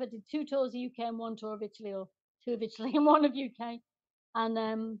can't remember if I did 2 tours of UK and 1 tour of Italy, or 2 of Italy and 1 of UK.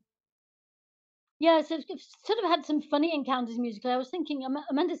 And yeah, so I've sort of had some funny encounters musically. I was thinking,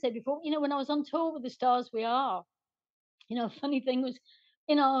 I meant to say before, you know, when I was on tour with the Stars We Are, you know, a funny thing was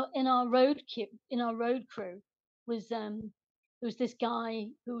in our road crew was there was this guy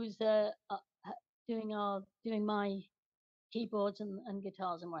who was doing my keyboards and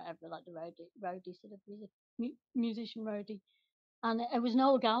guitars and whatever, like the roadie sort of musician roadie, and it was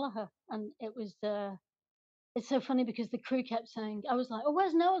Noel Gallagher, and it was it's so funny because the crew kept saying, I was like, oh,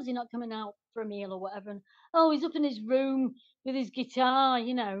 where's Noel? Is he not coming out for a meal or whatever? And oh, he's up in his room with his guitar,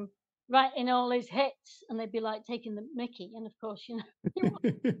 you know, writing all his hits, and they'd be like taking the Mickey, and of course, you know, he was,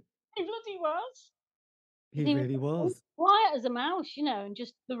 he bloody was. He He was really was. quiet as a mouse, you know, and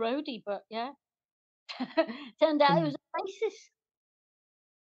just the roadie, but yeah. Turned out it was And a bassist.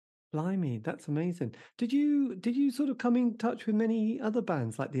 blimey, that's amazing. Did you sort of come in touch with many other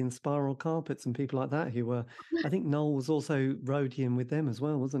bands like the Inspiral Carpets and people like that who were? I think Noel was also roadieing with them as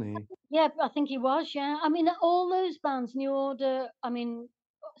well, wasn't he? Yeah, I think he was, yeah. I mean, all those bands, New Order, I mean,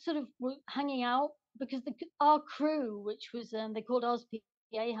 sort of were hanging out because our crew, which was, they called Oz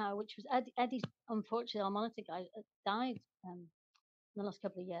PA, which was Eddie's, unfortunately, our monitor guy, died in the last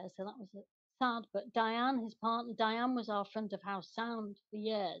couple of years. So that was sad. But Diane, his partner, Diane was our front of house sound for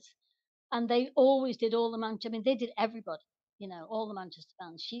years. And they always did all the Manchester, I mean, they did everybody, you know, all the Manchester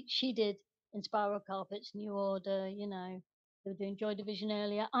bands. She did Inspiral Carpets, New Order, you know, they were doing Joy Division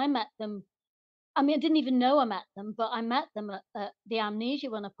earlier. I met them. I mean, I didn't even know I met them, but I met them at the Amnesia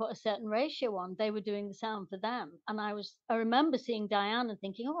when I put a certain ratio on. They were doing the sound for them, and I remember seeing Diane and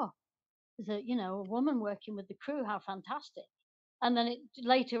thinking, oh, there's a, you know, a woman working with the crew. How fantastic! And then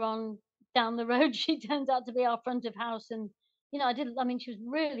later on down the road, she turns out to be our front of house, and you know, I mean, she was a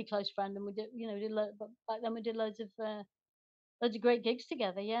really close friend, and we did, you know, but back then we did loads of great gigs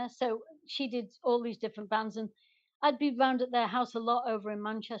together. Yeah, so she did all these different bands, and I'd be round at their house a lot over in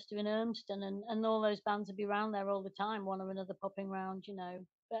Manchester in Urmston, and all those bands would be round there all the time, one or another popping round, you know.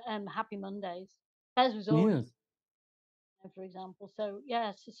 Happy Mondays. Theirs was always, Yes. for example. So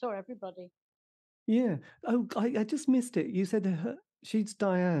yes, I saw everybody. Yeah. Oh, I just missed it. You said she's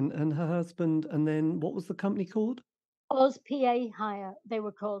Diane and her husband, and then what was the company called? Oz PA Hire, they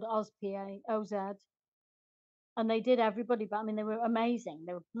were called Oz PA, OZ. And they did everybody, but I mean, they were amazing.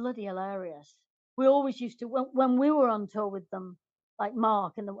 They were bloody hilarious. We always used to, when we were on tour with them, like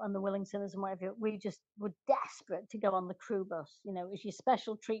Mark and the Willingtons and whatever, we just were desperate to go on the crew bus. You know, it was your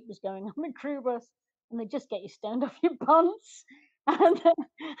special treat was going on the crew bus, and they just get you stoned off your pants.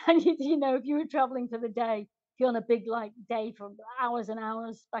 And you know, if you were traveling for the day, if you're on a big like day for hours and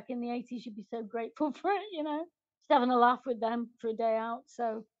hours back in the 80s, you'd be so grateful for it, you know, just having a laugh with them for a day out.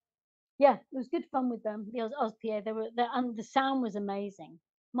 So yeah, it was good fun with them. The OzPA, and the sound was amazing.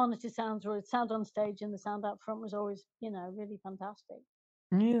 Monitor sounds were sound on stage, and the sound out front was always, you know, really fantastic.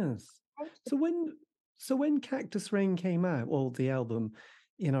 Yes. So when Cactus Rain came out, or the album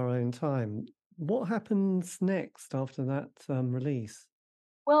In Our Own Time, what happens next after that release?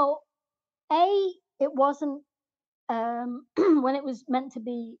 Well, it wasn't when it was meant to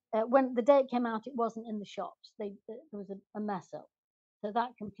be. When the day it came out, it wasn't in the shops. There was a mess up, so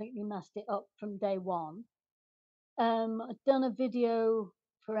that completely messed it up from day one. I'd done a video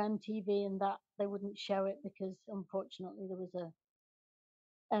for MTV, and that they wouldn't show it because unfortunately there was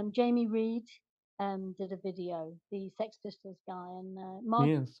a Jamie Reed did a video, the Sex Pistols guy, and Marc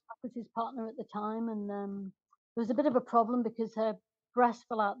Yes. was his partner at the time, and there was a bit of a problem because her breast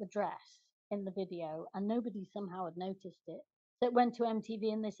fell out the dress in the video, and nobody somehow had noticed it. So it went to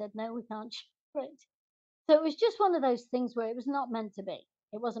MTV, and they said, no, we can't show it. So it was just one of those things where it was not meant to be.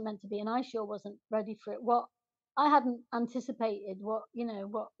 It wasn't meant to be, and I sure wasn't ready for it. What I hadn't anticipated, what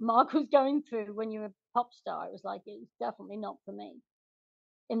Mark was going through when you're a pop star. It was like it's definitely not for me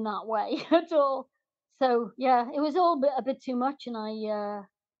in that way at all. So yeah, it was all a bit too much, and yeah,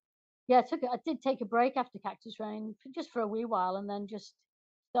 I did take a break after Cactus Rain just for a wee while, and then just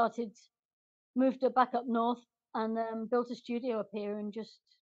started moved it back up north and built a studio up here, and just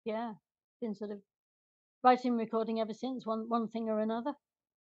yeah, been sort of writing and recording ever since, one thing or another.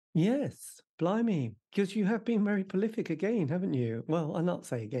 Yes, blimey, because you have been very prolific again, haven't you? Well, I'll not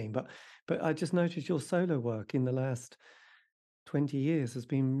say again, but I just noticed your solo work in the last 20 years has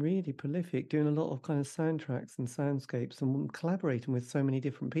been really prolific, doing a lot of kind of soundtracks and soundscapes and collaborating with so many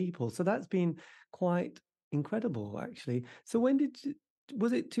different people. So that's been quite incredible, actually. So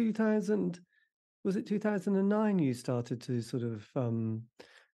was it 2009 you started to sort of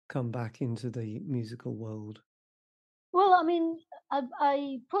come back into the musical world? Well, I mean,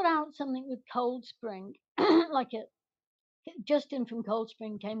 I put out something with Cold Spring, like it. Justin from Cold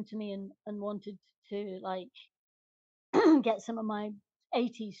Spring came to me and wanted to like get some of my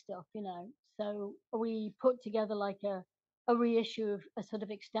 80s stuff, you know. So we put together like a reissue of a sort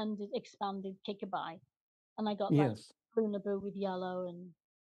of expanded Kickaby, and I got like Yes. Luna Boo with Yellow and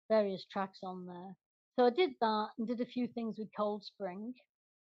various tracks on there. So I did that and did a few things with Cold Spring,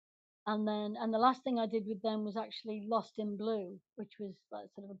 and the last thing I did with them was actually Lost in Blue, which was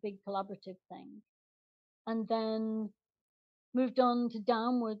like sort of a big collaborative thing. And then moved on to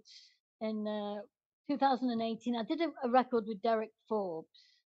Downwards in 2018. I did a record with Derek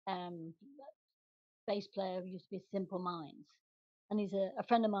Forbes, um, bass player who used to be Simple Minds, and he's a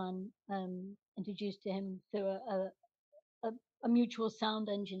friend of mine. Introduced to him through a, a mutual sound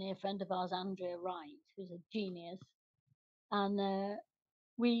engineer friend of ours, Andrea Wright, who's a genius, and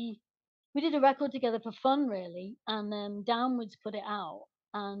we we did a record together for fun, really, and Downwards put it out,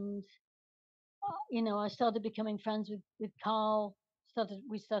 and I started becoming friends with Carl.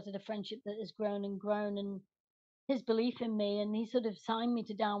 We started a friendship that has grown and grown, and his belief in me, and he sort of signed me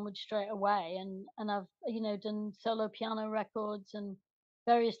to Downward straight away, and I've done solo piano records and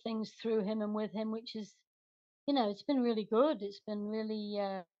various things through him and with him, which is it's been really good. It's been really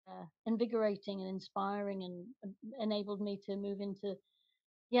invigorating and inspiring, and enabled me to move into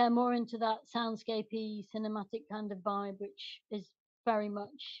more into that soundscapey, cinematic kind of vibe, which is very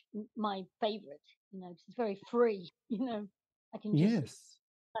much my favorite. 'Cause it's very free. I can just Yes.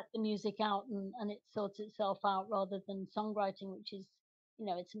 let the music out, and it sorts itself out, rather than songwriting, which is,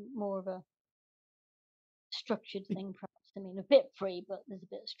 it's more of a structured thing, perhaps. I mean, a bit free, but there's a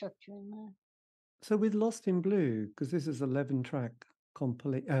bit of structure in there. So with Lost in Blue, because this is 11 track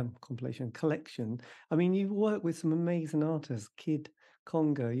compilation collection. I mean, you work with some amazing artists, Kid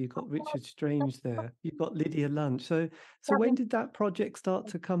Congo, you've got Richard Strange there, you've got Lydia Lunch. So when did that project start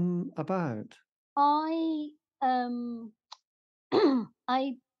to come about? I um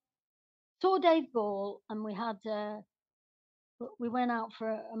I saw Dave Ball, and we went out for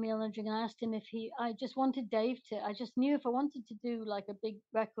a meal and a drink, and I asked him if I just wanted Dave to, I just knew if I wanted to do like a big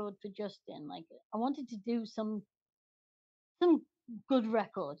record for Justin, like I wanted to do some good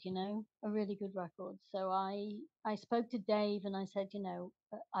record, a really good record. So I spoke to Dave, and I said,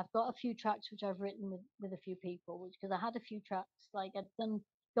 I've got a few tracks which I've written with a few people, which, because I had a few tracks, like I'd done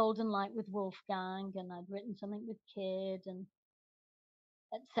Golden Light with Wolfgang, and I'd written something with Kid, and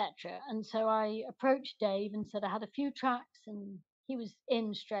etc. And so I approached Dave and said I had a few tracks, and he was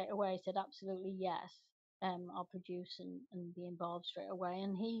in straight away. Said absolutely yes, I'll produce and be involved straight away.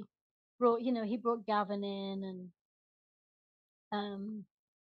 And he brought Gavin in, um,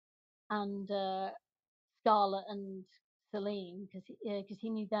 and Scarlett and Celine, because he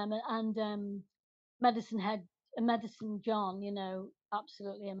knew them, and Medicine Head, Medicine John,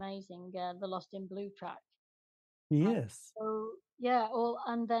 absolutely amazing. The Lost in Blue track. And Yes. so yeah, all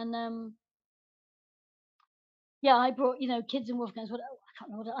and then yeah, I brought, Kids and Wolfgangs. What I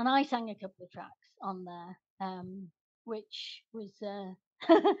can't remember, and I sang a couple of tracks on there, which was,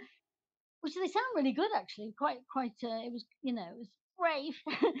 which they sound really good, actually. Quite. It was, it was brave,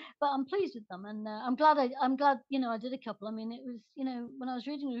 but I'm pleased with them, and I'm glad, I did a couple. I mean, it was, when I was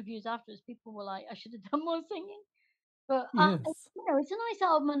reading the reviews afterwards, people were like, I should have done more singing, but Yes. it's a nice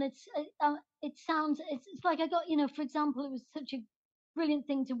album, and it sounds, it's like I got, for example, it was such a brilliant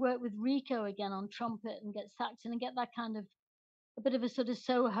thing to work with Rico again on trumpet and get saxon and get that kind of a bit of a sort of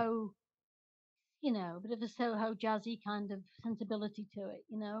Soho, a bit of a Soho jazzy kind of sensibility to it.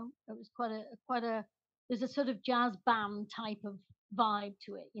 It was quite a there's a sort of jazz band type of vibe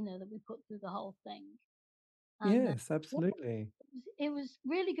to it, that we put through the whole thing. And Yes, yeah, absolutely. it was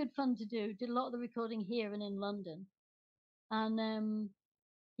really good fun to do. Did a lot of the recording here and in London, and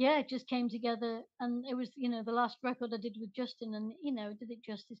yeah, it just came together, and it was, the last record I did with Justin, and did it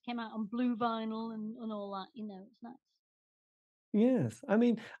justice. Came out on blue vinyl and all that. It's nice. Yes, I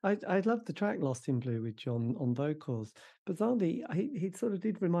mean, I love the track "Lost in Blue" with John on vocals. Bizarrely, he sort of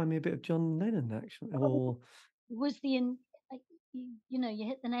did remind me a bit of John Lennon, actually. Or Was you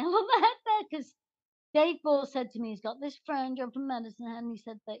hit the nail on the head there, because Dave Ball said to me he's got this friend John from Medicine Head, and he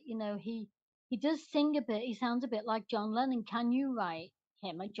said that he does sing a bit. He sounds a bit like John Lennon. Can you write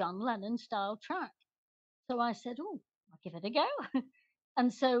him a John Lennon style track? So I said, oh, I'll give it a go.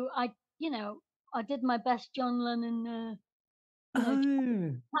 And so I did my best John Lennon, oh,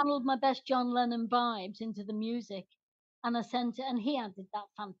 channeled my best John Lennon vibes into the music, and I sent it, and he added that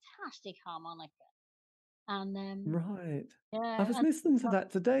fantastic harmonica, and right. I yeah, was and listening to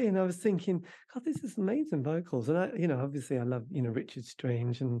that today, and I was thinking, God, this is amazing vocals. And obviously, I love Richard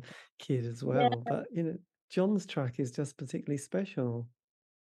Strange and Kid as yeah, well. But John's track is just particularly special.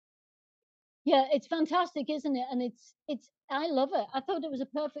 yeah, it's fantastic, isn't it? And it's I love it. I thought it was a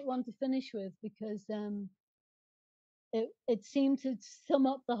perfect one to finish with, because it seemed to sum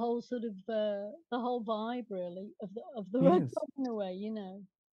up the whole sort of the whole vibe, really, of the record, Yes. in a way,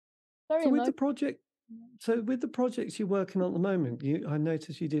 very So with the emotional. project, so with the projects you're working on at the moment, I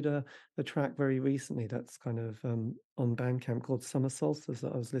noticed you did a track very recently that's kind of on Bandcamp called Summer Solstice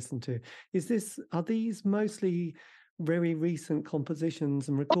that I was listening to. Are these mostly very recent compositions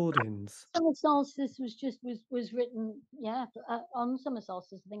and recordings? Summer Solstice was written, yeah, on Summer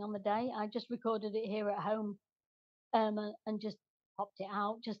Solstice, I think, on the day. I just recorded it here at home, and just popped it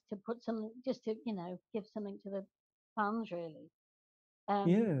out, just to put some, just to give something to the fans, really. Um,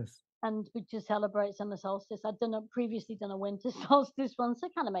 Yes, and we just celebrate summer solstice. I'd previously done a winter solstice one, so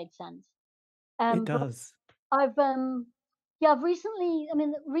it kind of made sense. it But does. I've yeah, recently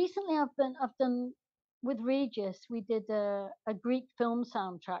I've done with Regis. We did a Greek film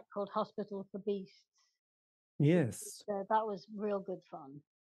soundtrack called Hospital for Beasts. Yes, That was real good fun.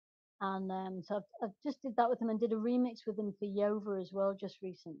 And so I've just did that with them, and did a remix with them for Yova as well just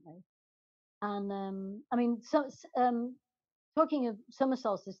recently. And talking of summer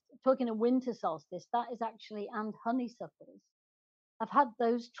solstice, talking of winter solstice, that is actually and honeysuckles. I've had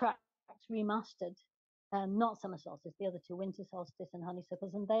those tracks remastered, not summer solstice, the other two, winter solstice and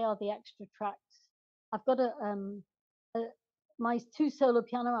honeysuckles, and they are the extra tracks. I've got a my two solo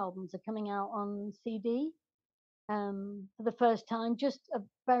piano albums are coming out on CD, for the first time, just a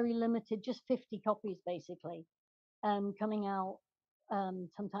very limited, just 50 copies basically, coming out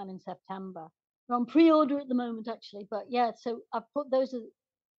sometime in September. They're on pre-order at the moment, actually, but yeah. So I've put those.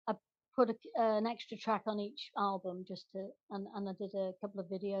 I put an extra track on each album, just to, and I did a couple of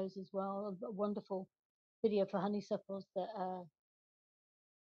videos as well. A wonderful video for Honeysuckles that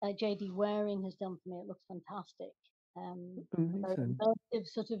JD Waring has done for me. It looks fantastic. A very amazing. immersive,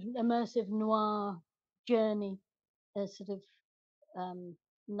 sort of immersive noir journey, a sort of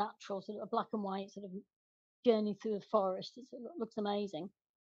natural, sort of a black and white sort of journey through the forest. It looks amazing.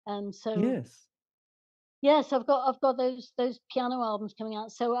 So Yes, yes, I've got those piano albums coming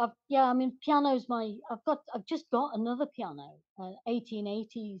out. So piano's I've just got another piano,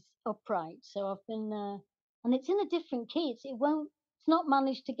 1880s upright. So I've been and it's in a different key. It's not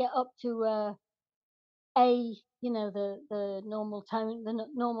managed to get up to a the normal tone,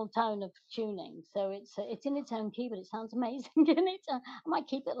 normal tone of tuning. So it's in its own key, but it sounds amazing, and I might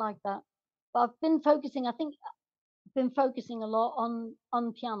keep it like that. But I've been focusing. I think I've been focusing a lot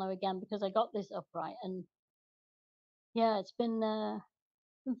on piano again, because I got this upright, and yeah, it's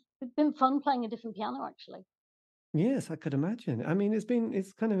been fun playing a different piano, actually. yes, I could imagine. I mean,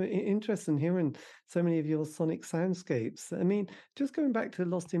 it's kind of interesting hearing so many of your sonic soundscapes. I mean, just going back to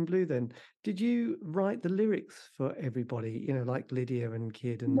Lost in Blue, then, did you write the lyrics for everybody? Like Lydia and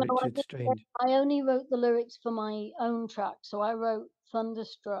Kid and No, Richard Strange. I only wrote the lyrics for my own track. So I wrote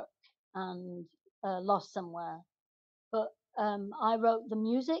Thunderstruck and Lost Somewhere. But I wrote the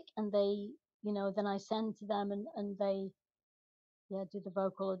music, and then I send to them, and they, yeah, do the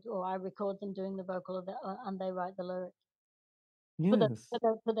vocal, or I record them doing the vocal of it, and they write the lyrics Yes.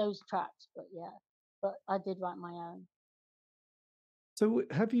 for those tracks. But yeah, but I did write my own. So,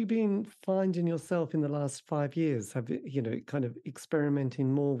 have you been finding yourself in the last 5 years, kind of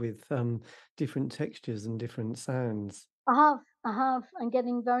experimenting more with different textures and different sounds? I have, and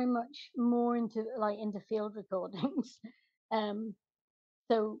getting very much more into field recordings. um,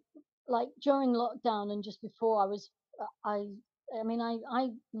 so like during lockdown and just before, I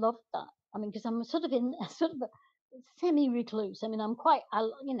loved that. I mean, because I'm sort of in sort of a semi recluse. I mean, I'm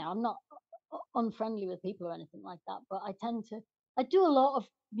not unfriendly with people or anything like that, but I do a lot of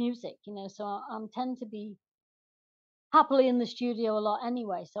music, so I tend to be happily in the studio a lot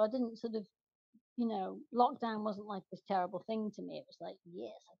anyway, so I didn't sort of, lockdown wasn't like this terrible thing to me. It was like,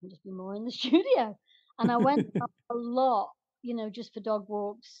 yes, I can just be more in the studio. And I went out a lot, just for dog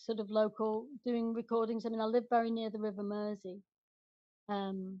walks, sort of local, doing recordings. I mean, I live very near the River Mersey,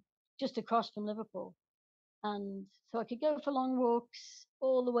 um, just across from Liverpool. And so I could go for long walks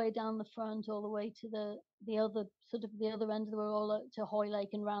all the way down the front, all the way to the other sort of the other end of the world, all to Hoy Lake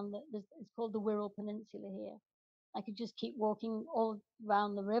and round it's called the Wirral Peninsula here. I could just keep walking all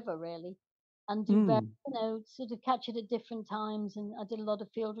around the river really, and do Mm. sort of catch it at different times. And I did a lot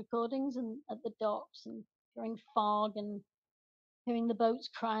of field recordings and at the docks and during fog and hearing the boats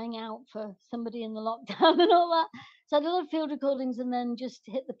crying out for somebody in the lockdown and all that. So I did a lot of field recordings and then just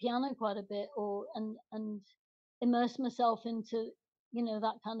hit the piano quite a bit, or and immerse myself into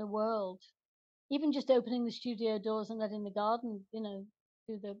that kind of world. Even just opening the studio doors and letting the garden do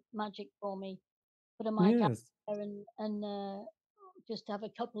the magic for me. Put a mic out Yes. there and just have a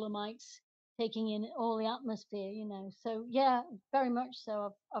couple of mics taking in all the atmosphere. So yeah, very much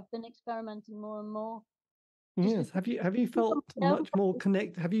so. I've been experimenting more and more. Just Yes. Have you felt know. much more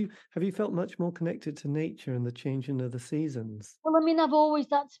have you felt much more connected to nature and the changing of the seasons? Well, I mean,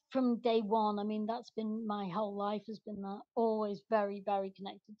 that's from day one. I mean, that's been my whole life has been that, always very, very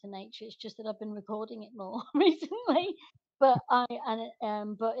connected to nature. It's just that I've been recording it more recently. But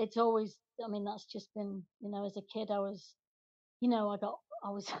it's always, I mean, that's just been, as a kid, I was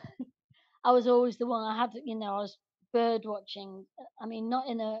I was always the one. I had, I was bird watching. I mean, not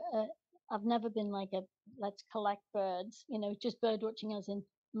in I've never been like a let's collect birds. Just bird watching as in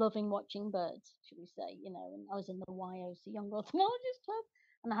loving watching birds, should we say? And I was in the YOC Young Ornithologist Club,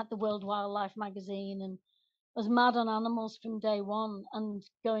 and I had the World Wildlife magazine, and I was mad on animals from day one and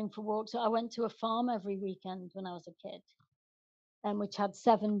going for walks. So I went to a farm every weekend when I was a kid, which had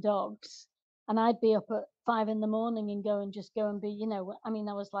 7 dogs. And I'd be up at 5 in the morning and go and be, I mean,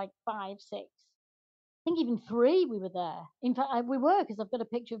 I was like 5, 6. I think even 3 we were there. In fact, we were because I've got a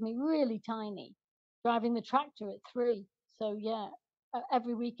picture of me really tiny driving the tractor at 3. So yeah,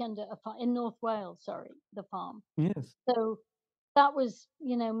 every weekend at a in North Wales, sorry, the farm. Yes. So that was,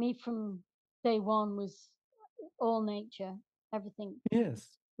 me from day one was all nature. Everything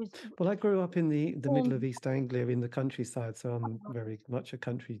Yes. was Well, I grew up in the all middle of East Anglia in the countryside, so I'm very much a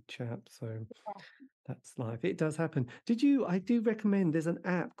country chap. So that's life. It does happen. I do recommend there's an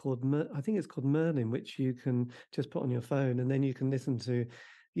app called I think it's called Merlin, which you can just put on your phone and then you can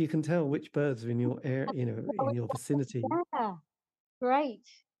you can tell which birds are in your in your vicinity. yeah, great.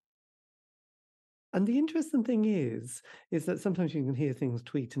 And the interesting thing is that sometimes you can hear things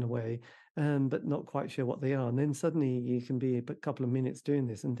tweeting away, but not quite sure what they are. And then suddenly you can be a couple of minutes doing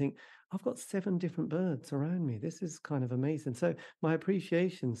this and think, I've got 7 different birds around me. This is kind of amazing. So my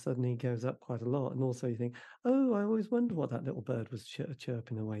appreciation suddenly goes up quite a lot. And also you think, oh, I always wonder what that little bird was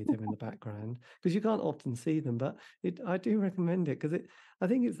chirping away there in the background, because you can't often see them. But I do recommend it because I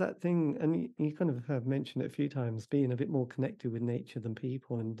think it's that thing, and you kind of have mentioned it a few times, being a bit more connected with nature than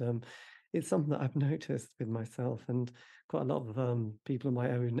people. And it's something that I've noticed with myself and quite a lot of people of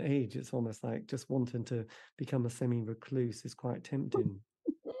my own age. It's almost like just wanting to become a semi-recluse is quite tempting.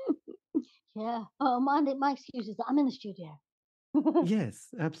 Yeah. Oh, my excuse is that I'm in the studio. Yes,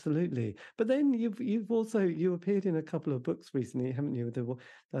 absolutely. But then you appeared in a couple of books recently, haven't you?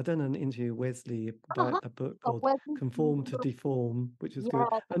 I done an interview with Wesley about Uh-huh. a book Oh, called where's "Conform to Deform," which was yeah, good,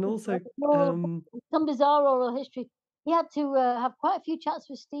 that and was also great. Oh, um, some bizarre oral history. He had to have quite a few chats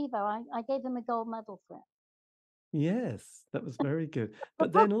with Steve-O. I gave him a gold medal for yes, that was very good. it.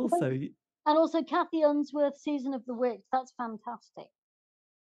 But then also And also Kathy Unsworth's Season of the Witch. That's fantastic.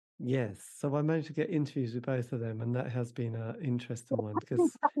 yes, so I managed to get interviews with both of them, and that has been an interesting one I think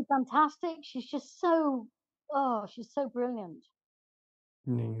because Kathy's fantastic. She's so brilliant.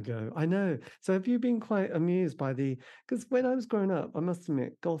 there you go. I know. So have you been quite amused by because when I was growing up, I must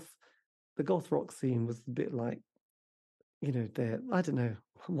admit, the goth rock scene was a bit like, there, I don't know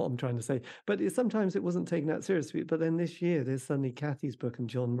what I'm trying to say, but sometimes it wasn't taken that seriously. But then this year, there's suddenly Kathy's book and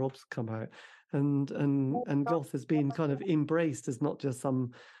John Robb's come out, and goth has been kind of embraced as not just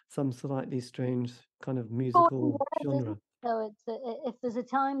some slightly strange kind of 40 musical years, isn't genre. it? So if there's a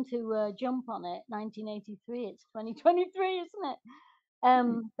time to jump on it, 1983, it's 2023, isn't it?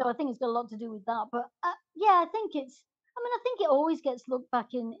 So I think it's got a lot to do with that. But yeah, I think it always gets looked back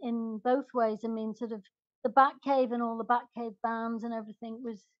in both ways. I mean, sort of the Batcave and all the Batcave bands and everything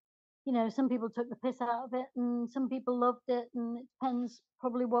was, some people took the piss out of it and some people loved it. And it depends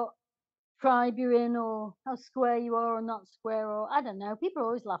probably what tribe you're in or how square you are or not square, or I don't know. People are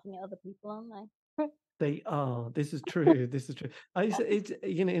always laughing at other people, aren't they? They are. This is true. This is true. It's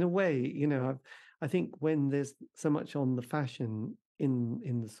in a way, I think when there's so much on the fashion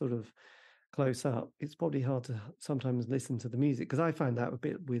in the sort of close up, it's probably hard to sometimes listen to the music, because I found that a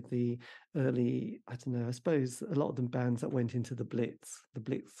bit with the early, I don't know, I suppose a lot of the bands that went into the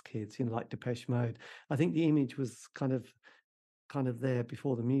Blitz kids, like Depeche Mode. I think the image was kind of there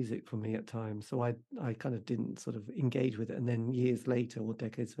before the music for me at times. So I kind of didn't sort of engage with it. And then years later or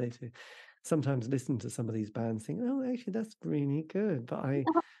decades later, sometimes listen to some of these bands, think, oh, actually that's really good. But I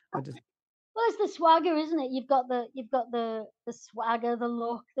just Well, it's the swagger, isn't it? You've got the swagger, the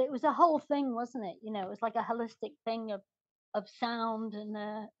look. It was a whole thing, wasn't it? It was like a holistic thing of sound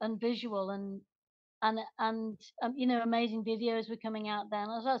and visual and amazing videos were coming out then.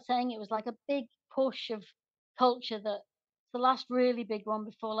 As I was saying, it was like a big push of culture that the last really big one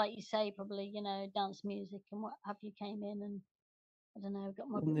before, like you say, probably dance music and what have you came in, and I don't know, got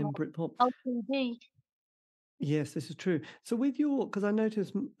a and bit then more Britpop. LTD. Yes, this is true. So with because I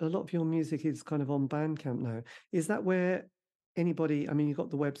noticed a lot of your music is kind of on Bandcamp now. Is that where anybody, I mean, you've got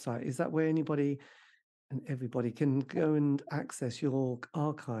the website, is that where anybody and everybody can go and access your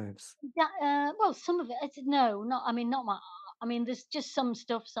archives? Yeah, well, some of it. No, not. I mean, not my. I mean, there's just some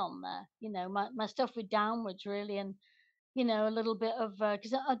stuff's on there. My stuff with downwards really, and a little bit of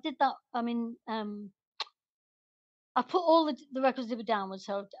because I did that. I mean, I put all the records I did with downwards.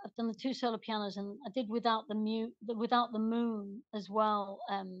 So I've done the two solo pianos, and I did without the moon as well.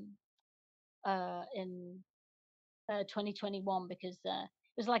 In 2021 because it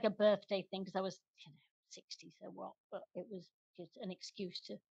was like a birthday thing because I was 60, so what? But it was just an excuse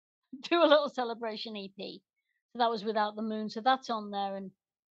to do a little celebration EP. So that was Without the Moon. So that's on there, and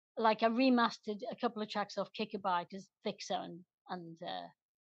like I remastered a couple of tracks off Kickaby because Fixer and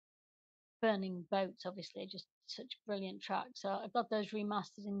Burning Boats, obviously, just such brilliant tracks. So I got those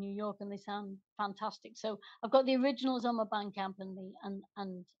remastered in New York, and they sound fantastic. So I've got the originals on my Bandcamp and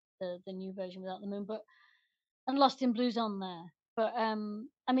the new version Without the Moon, but and Lost in Blues on there. But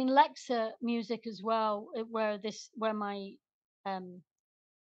I mean Lexa music as well, where my um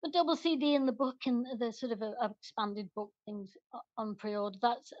the double CD and the book and the sort of a expanded book things on pre-order.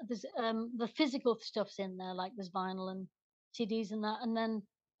 There's the physical stuff's in there, like there's vinyl and CDs and that, and then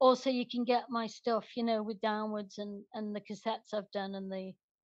also you can get my stuff, with downwards and the cassettes I've done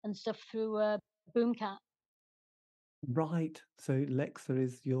and stuff through Boomcat. Right. So Lexa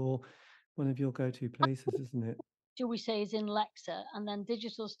is one of your go-to places, isn't it? Shall we say, is in Lexa, and then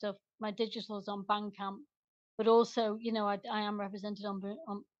digital stuff. My digital's on Bandcamp, but also, I am represented on through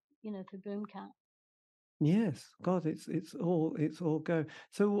Boomcat. Yes, God, it's all go.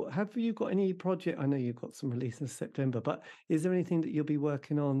 So have you got any project? I know you've got some releases September, but is there anything that you'll be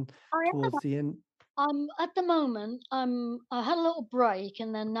working on I am. towards the end? At the moment, I had a little break,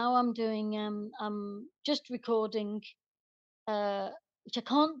 and then now I'm doing I'm just recording, uh, which I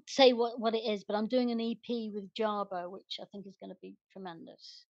can't say what it is, but I'm doing an EP with Jarbo, which I think is going to be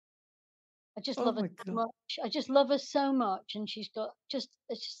tremendous. I just Oh love her my so God. much. I just love her so much, and it's just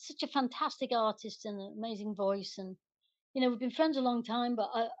such a fantastic artist and an amazing voice. And we've been friends a long time, but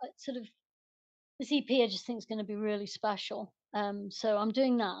I sort of this EP I just think is going to be really special. So I'm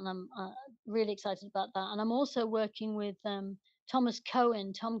doing that, and I'm really excited about that. And I'm also working with Tom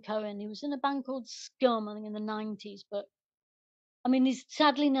Cohen. He was in a band called Scum, I think, in the '90s. But I mean, he's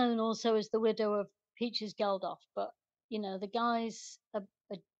sadly known also as the widow of Peaches Geldof. But the guy's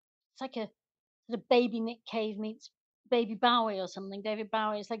it's like a sort of baby Nick Cave meets baby Bowie or something. David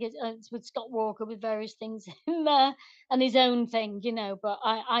Bowie. It's with Scott Walker with various things in there and his own thing, But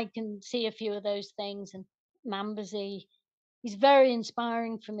I can see a few of those things and Mambas. He's very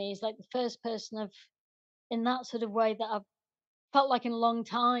inspiring for me. He's like the first person I've in that sort of way that I've felt like in a long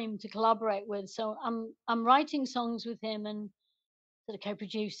time to collaborate with. So I'm writing songs with him and sort of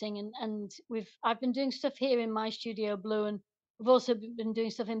co-producing and I've been doing stuff here in my studio Blue, and we've also been doing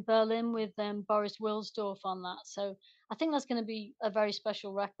stuff in Berlin with Boris Wilsdorf on that. So I think that's going to be a very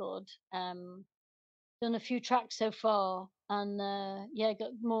special record. Done a few tracks so far, and yeah,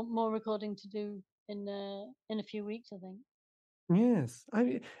 got more recording to do in a few weeks, I think. Yes, I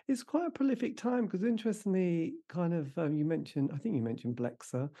mean, it's quite a prolific time because interestingly, kind of I think you mentioned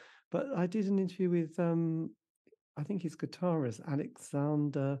Blexa, but I did an interview with I think his guitarist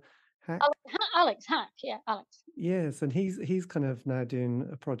Alexander Hack. Alex Hack, yeah, Alex. Yes, and he's kind of now doing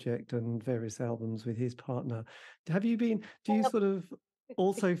a project and various albums with his partner. Do you sort of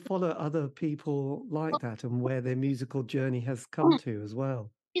also follow other people like that and where their musical journey has come to as well?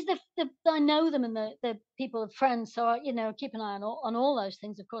 Because I know them and the people are friends, so I, keep an eye on all those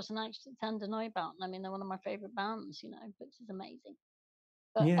things, of course. And I actually tend to know about them. I mean, they're one of my favorite bands, which is amazing.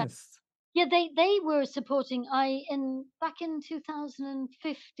 But Yes. yeah, they were supporting. Back in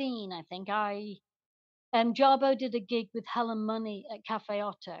 2015, I think Jarbo did a gig with Helen Money at Cafe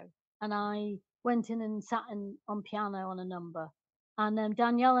Otto, and I went in and sat in on piano on a number, and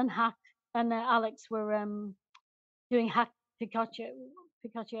Danielle and Hack and Alex were doing Hack Pikachu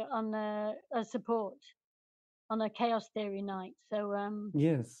on a support on a Chaos Theory night. So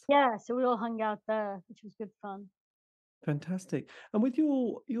Yes. yeah, so we all hung out there, which was good fun. Fantastic. And with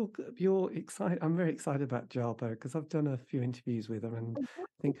your excited, I'm very excited about Jarbo because I've done a few interviews with her and I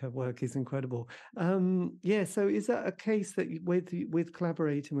think her work is incredible. Yeah. So is that a case that with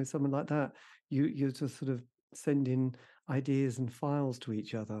collaborating with someone like that, you're just sort of sending ideas and files to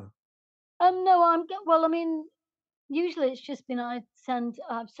each other? No, well. I mean, usually it's just been I've sent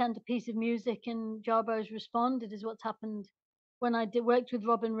a piece of music and Jarbo's responded is what's happened when I did worked with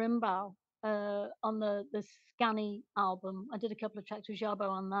Robin Rimbaugh on the Scanny album. I did a couple of tracks with Jarbo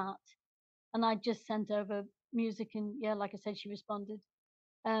on that, and I just sent over music and yeah, like I said, she responded.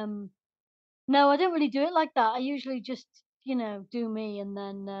 Um, no, I don't really do it like that. I usually just do me and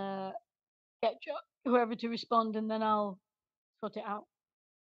then get whoever to respond, and then I'll sort it out.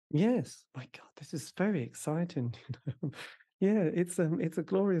 Yes. My God, this is very exciting. Yeah, it's a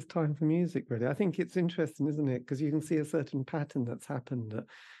glorious time for music, really. I think it's interesting, isn't it? Because you can see a certain pattern that's happened. That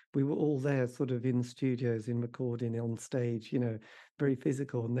we were all there, sort of in studios, in recording, on stage, very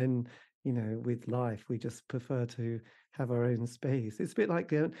physical, and then, with life, we just prefer to have our own space. It's a bit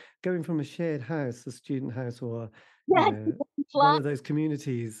like going from a shared house, a student house, or you Yeah, know, one flat. of those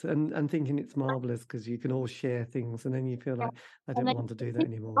communities, and thinking it's marvelous because you can all share things, and then you feel Yeah. like I And don't then want to do that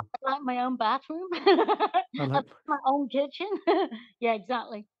anymore. I like my own bathroom. I I like, like my own kitchen. Yeah,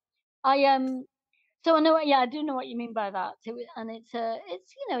 exactly. I So I know what, yeah, I do know what you mean by that. So, and it's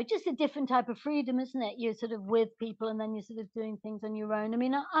just a different type of freedom, isn't it? You're sort of with people, and then you're sort of doing things on your own. I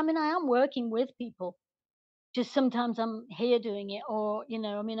mean, I am working with people. Just sometimes I'm here doing it, or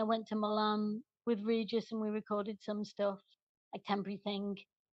I mean, I went to Milan with Regis and we recorded some stuff, like temporary thing.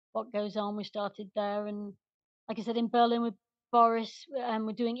 What goes on? We started there, and like I said, in Berlin with Boris,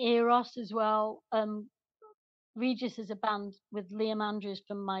 we're doing Eros as well. Regis is a band with Liam Andrews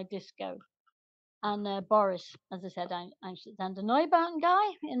from My Disco, and Boris, as I said, I'm the Neubauten guy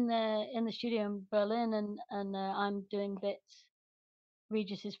in the studio in Berlin, and I'm doing bits.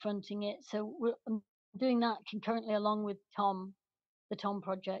 Regis is fronting it, so I'm doing that concurrently along with Tom, the Tom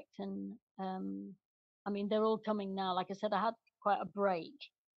project, and I mean they're all coming now. Like I said, I had quite a break,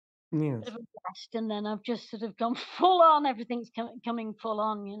 bit yes, of a rest, and then I've just sort of gone full on. Everything's coming full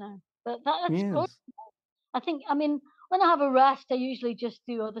on, But that's good. yes. I think, I mean, when I have a rest, I usually just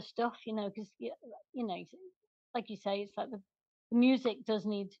do other stuff, because, like you say, it's like the music does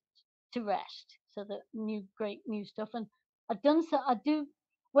need to rest so that great new stuff. And I do,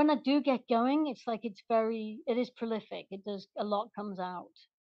 when I do get going, it's like it is prolific. It does, a lot comes out.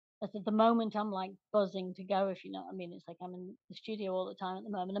 At the moment, I'm like buzzing to go, if you know what I mean. It's like I'm in the studio all the time at the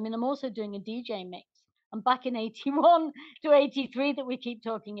moment. I mean, I'm also doing a DJ mix. I'm back in 81 to 83 that we keep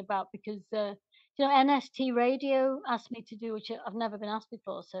talking about because, NST Radio asked me to do, which I've never been asked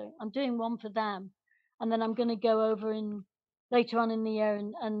before. So I'm doing one for them. And then I'm going to go over in later on in the year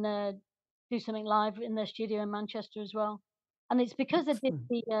and do something live in their studio in Manchester as well. And it's because Excellent.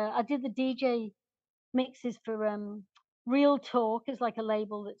 I did the DJ mixes for Real Talk is like a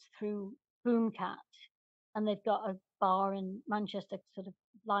label that's through Boomcat, and they've got a bar in Manchester, sort of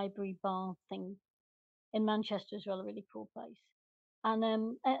library bar thing in Manchester as well, a really cool place.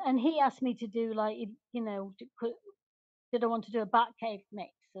 And he asked me to do like did I want to do a Batcave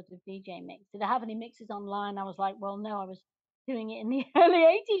mix, sort of DJ mix? Did I have any mixes online? I was like, well, no, I was doing it in the early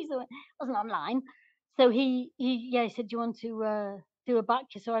 80s, so it wasn't online. So he said, do you want to do a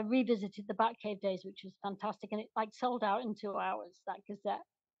Batcave? So I revisited the Batcave days, which was fantastic, and it like sold out in 2 hours, that cassette.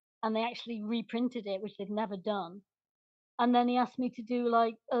 And they actually reprinted it, which they'd never done. And then he asked me to do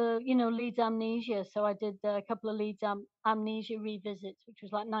like Leeds Amnesia, so I did a couple of Leeds Amnesia revisits, which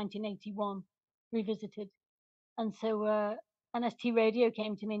was like 1981 revisited. And so NST Radio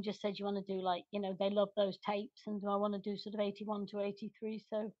came to me and just said, you want to do like, they love those tapes, and do I want to do sort of 81 to 83?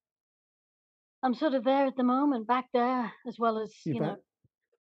 So I'm sort of there at the moment, back there, as well as, You bet.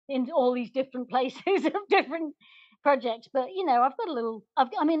 in all these different places of different projects. But, I've got a little,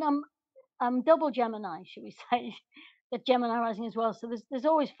 I mean, I'm double Gemini, should we say, the Gemini rising as well. So there's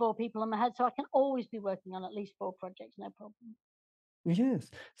always four people in my head. So I can always be working on at least four projects, no problem. Yes.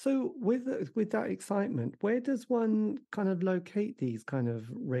 So with that excitement, where does one kind of locate these kind of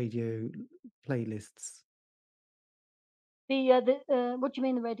radio playlists? What do you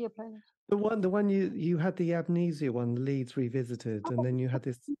mean the radio playlist? The one you had the Amnesia one, Leeds Revisited, and then you had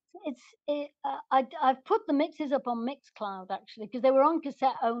this. I've put the mixes up on Mixcloud actually because they were on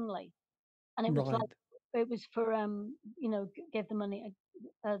cassette only, and it was like Right. it was for gave the money.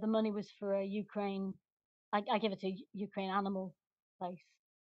 The money was for Ukraine. I gave it to Ukraine Animal Place.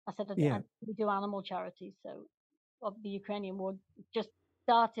 I said Yeah. we do animal charities. So of the Ukrainian war just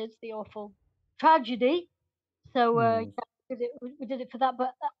started, the awful tragedy. So we did it for that.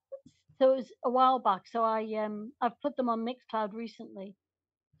 But so it was a while back. So I've put them on Mixcloud recently.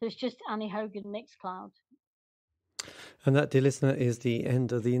 So it's just Annie Hogan Mixcloud. And that, dear listener, is the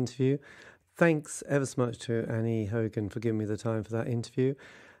end of the interview. Thanks ever so much to Annie Hogan for giving me the time for that interview.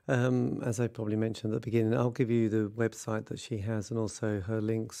 As I probably mentioned at the beginning, I'll give you the website that she has and also her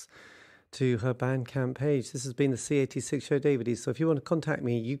links to her Bandcamp page. This has been the C86 Show, David Eastaugh. So if you want to contact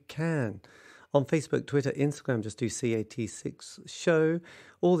me, you can. On Facebook, Twitter, Instagram, just do C86 Show.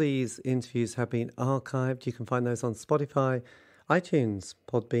 All these interviews have been archived. You can find those on Spotify, iTunes,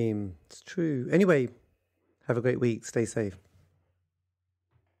 Podbeam. It's true. Anyway, have a great week. Stay safe.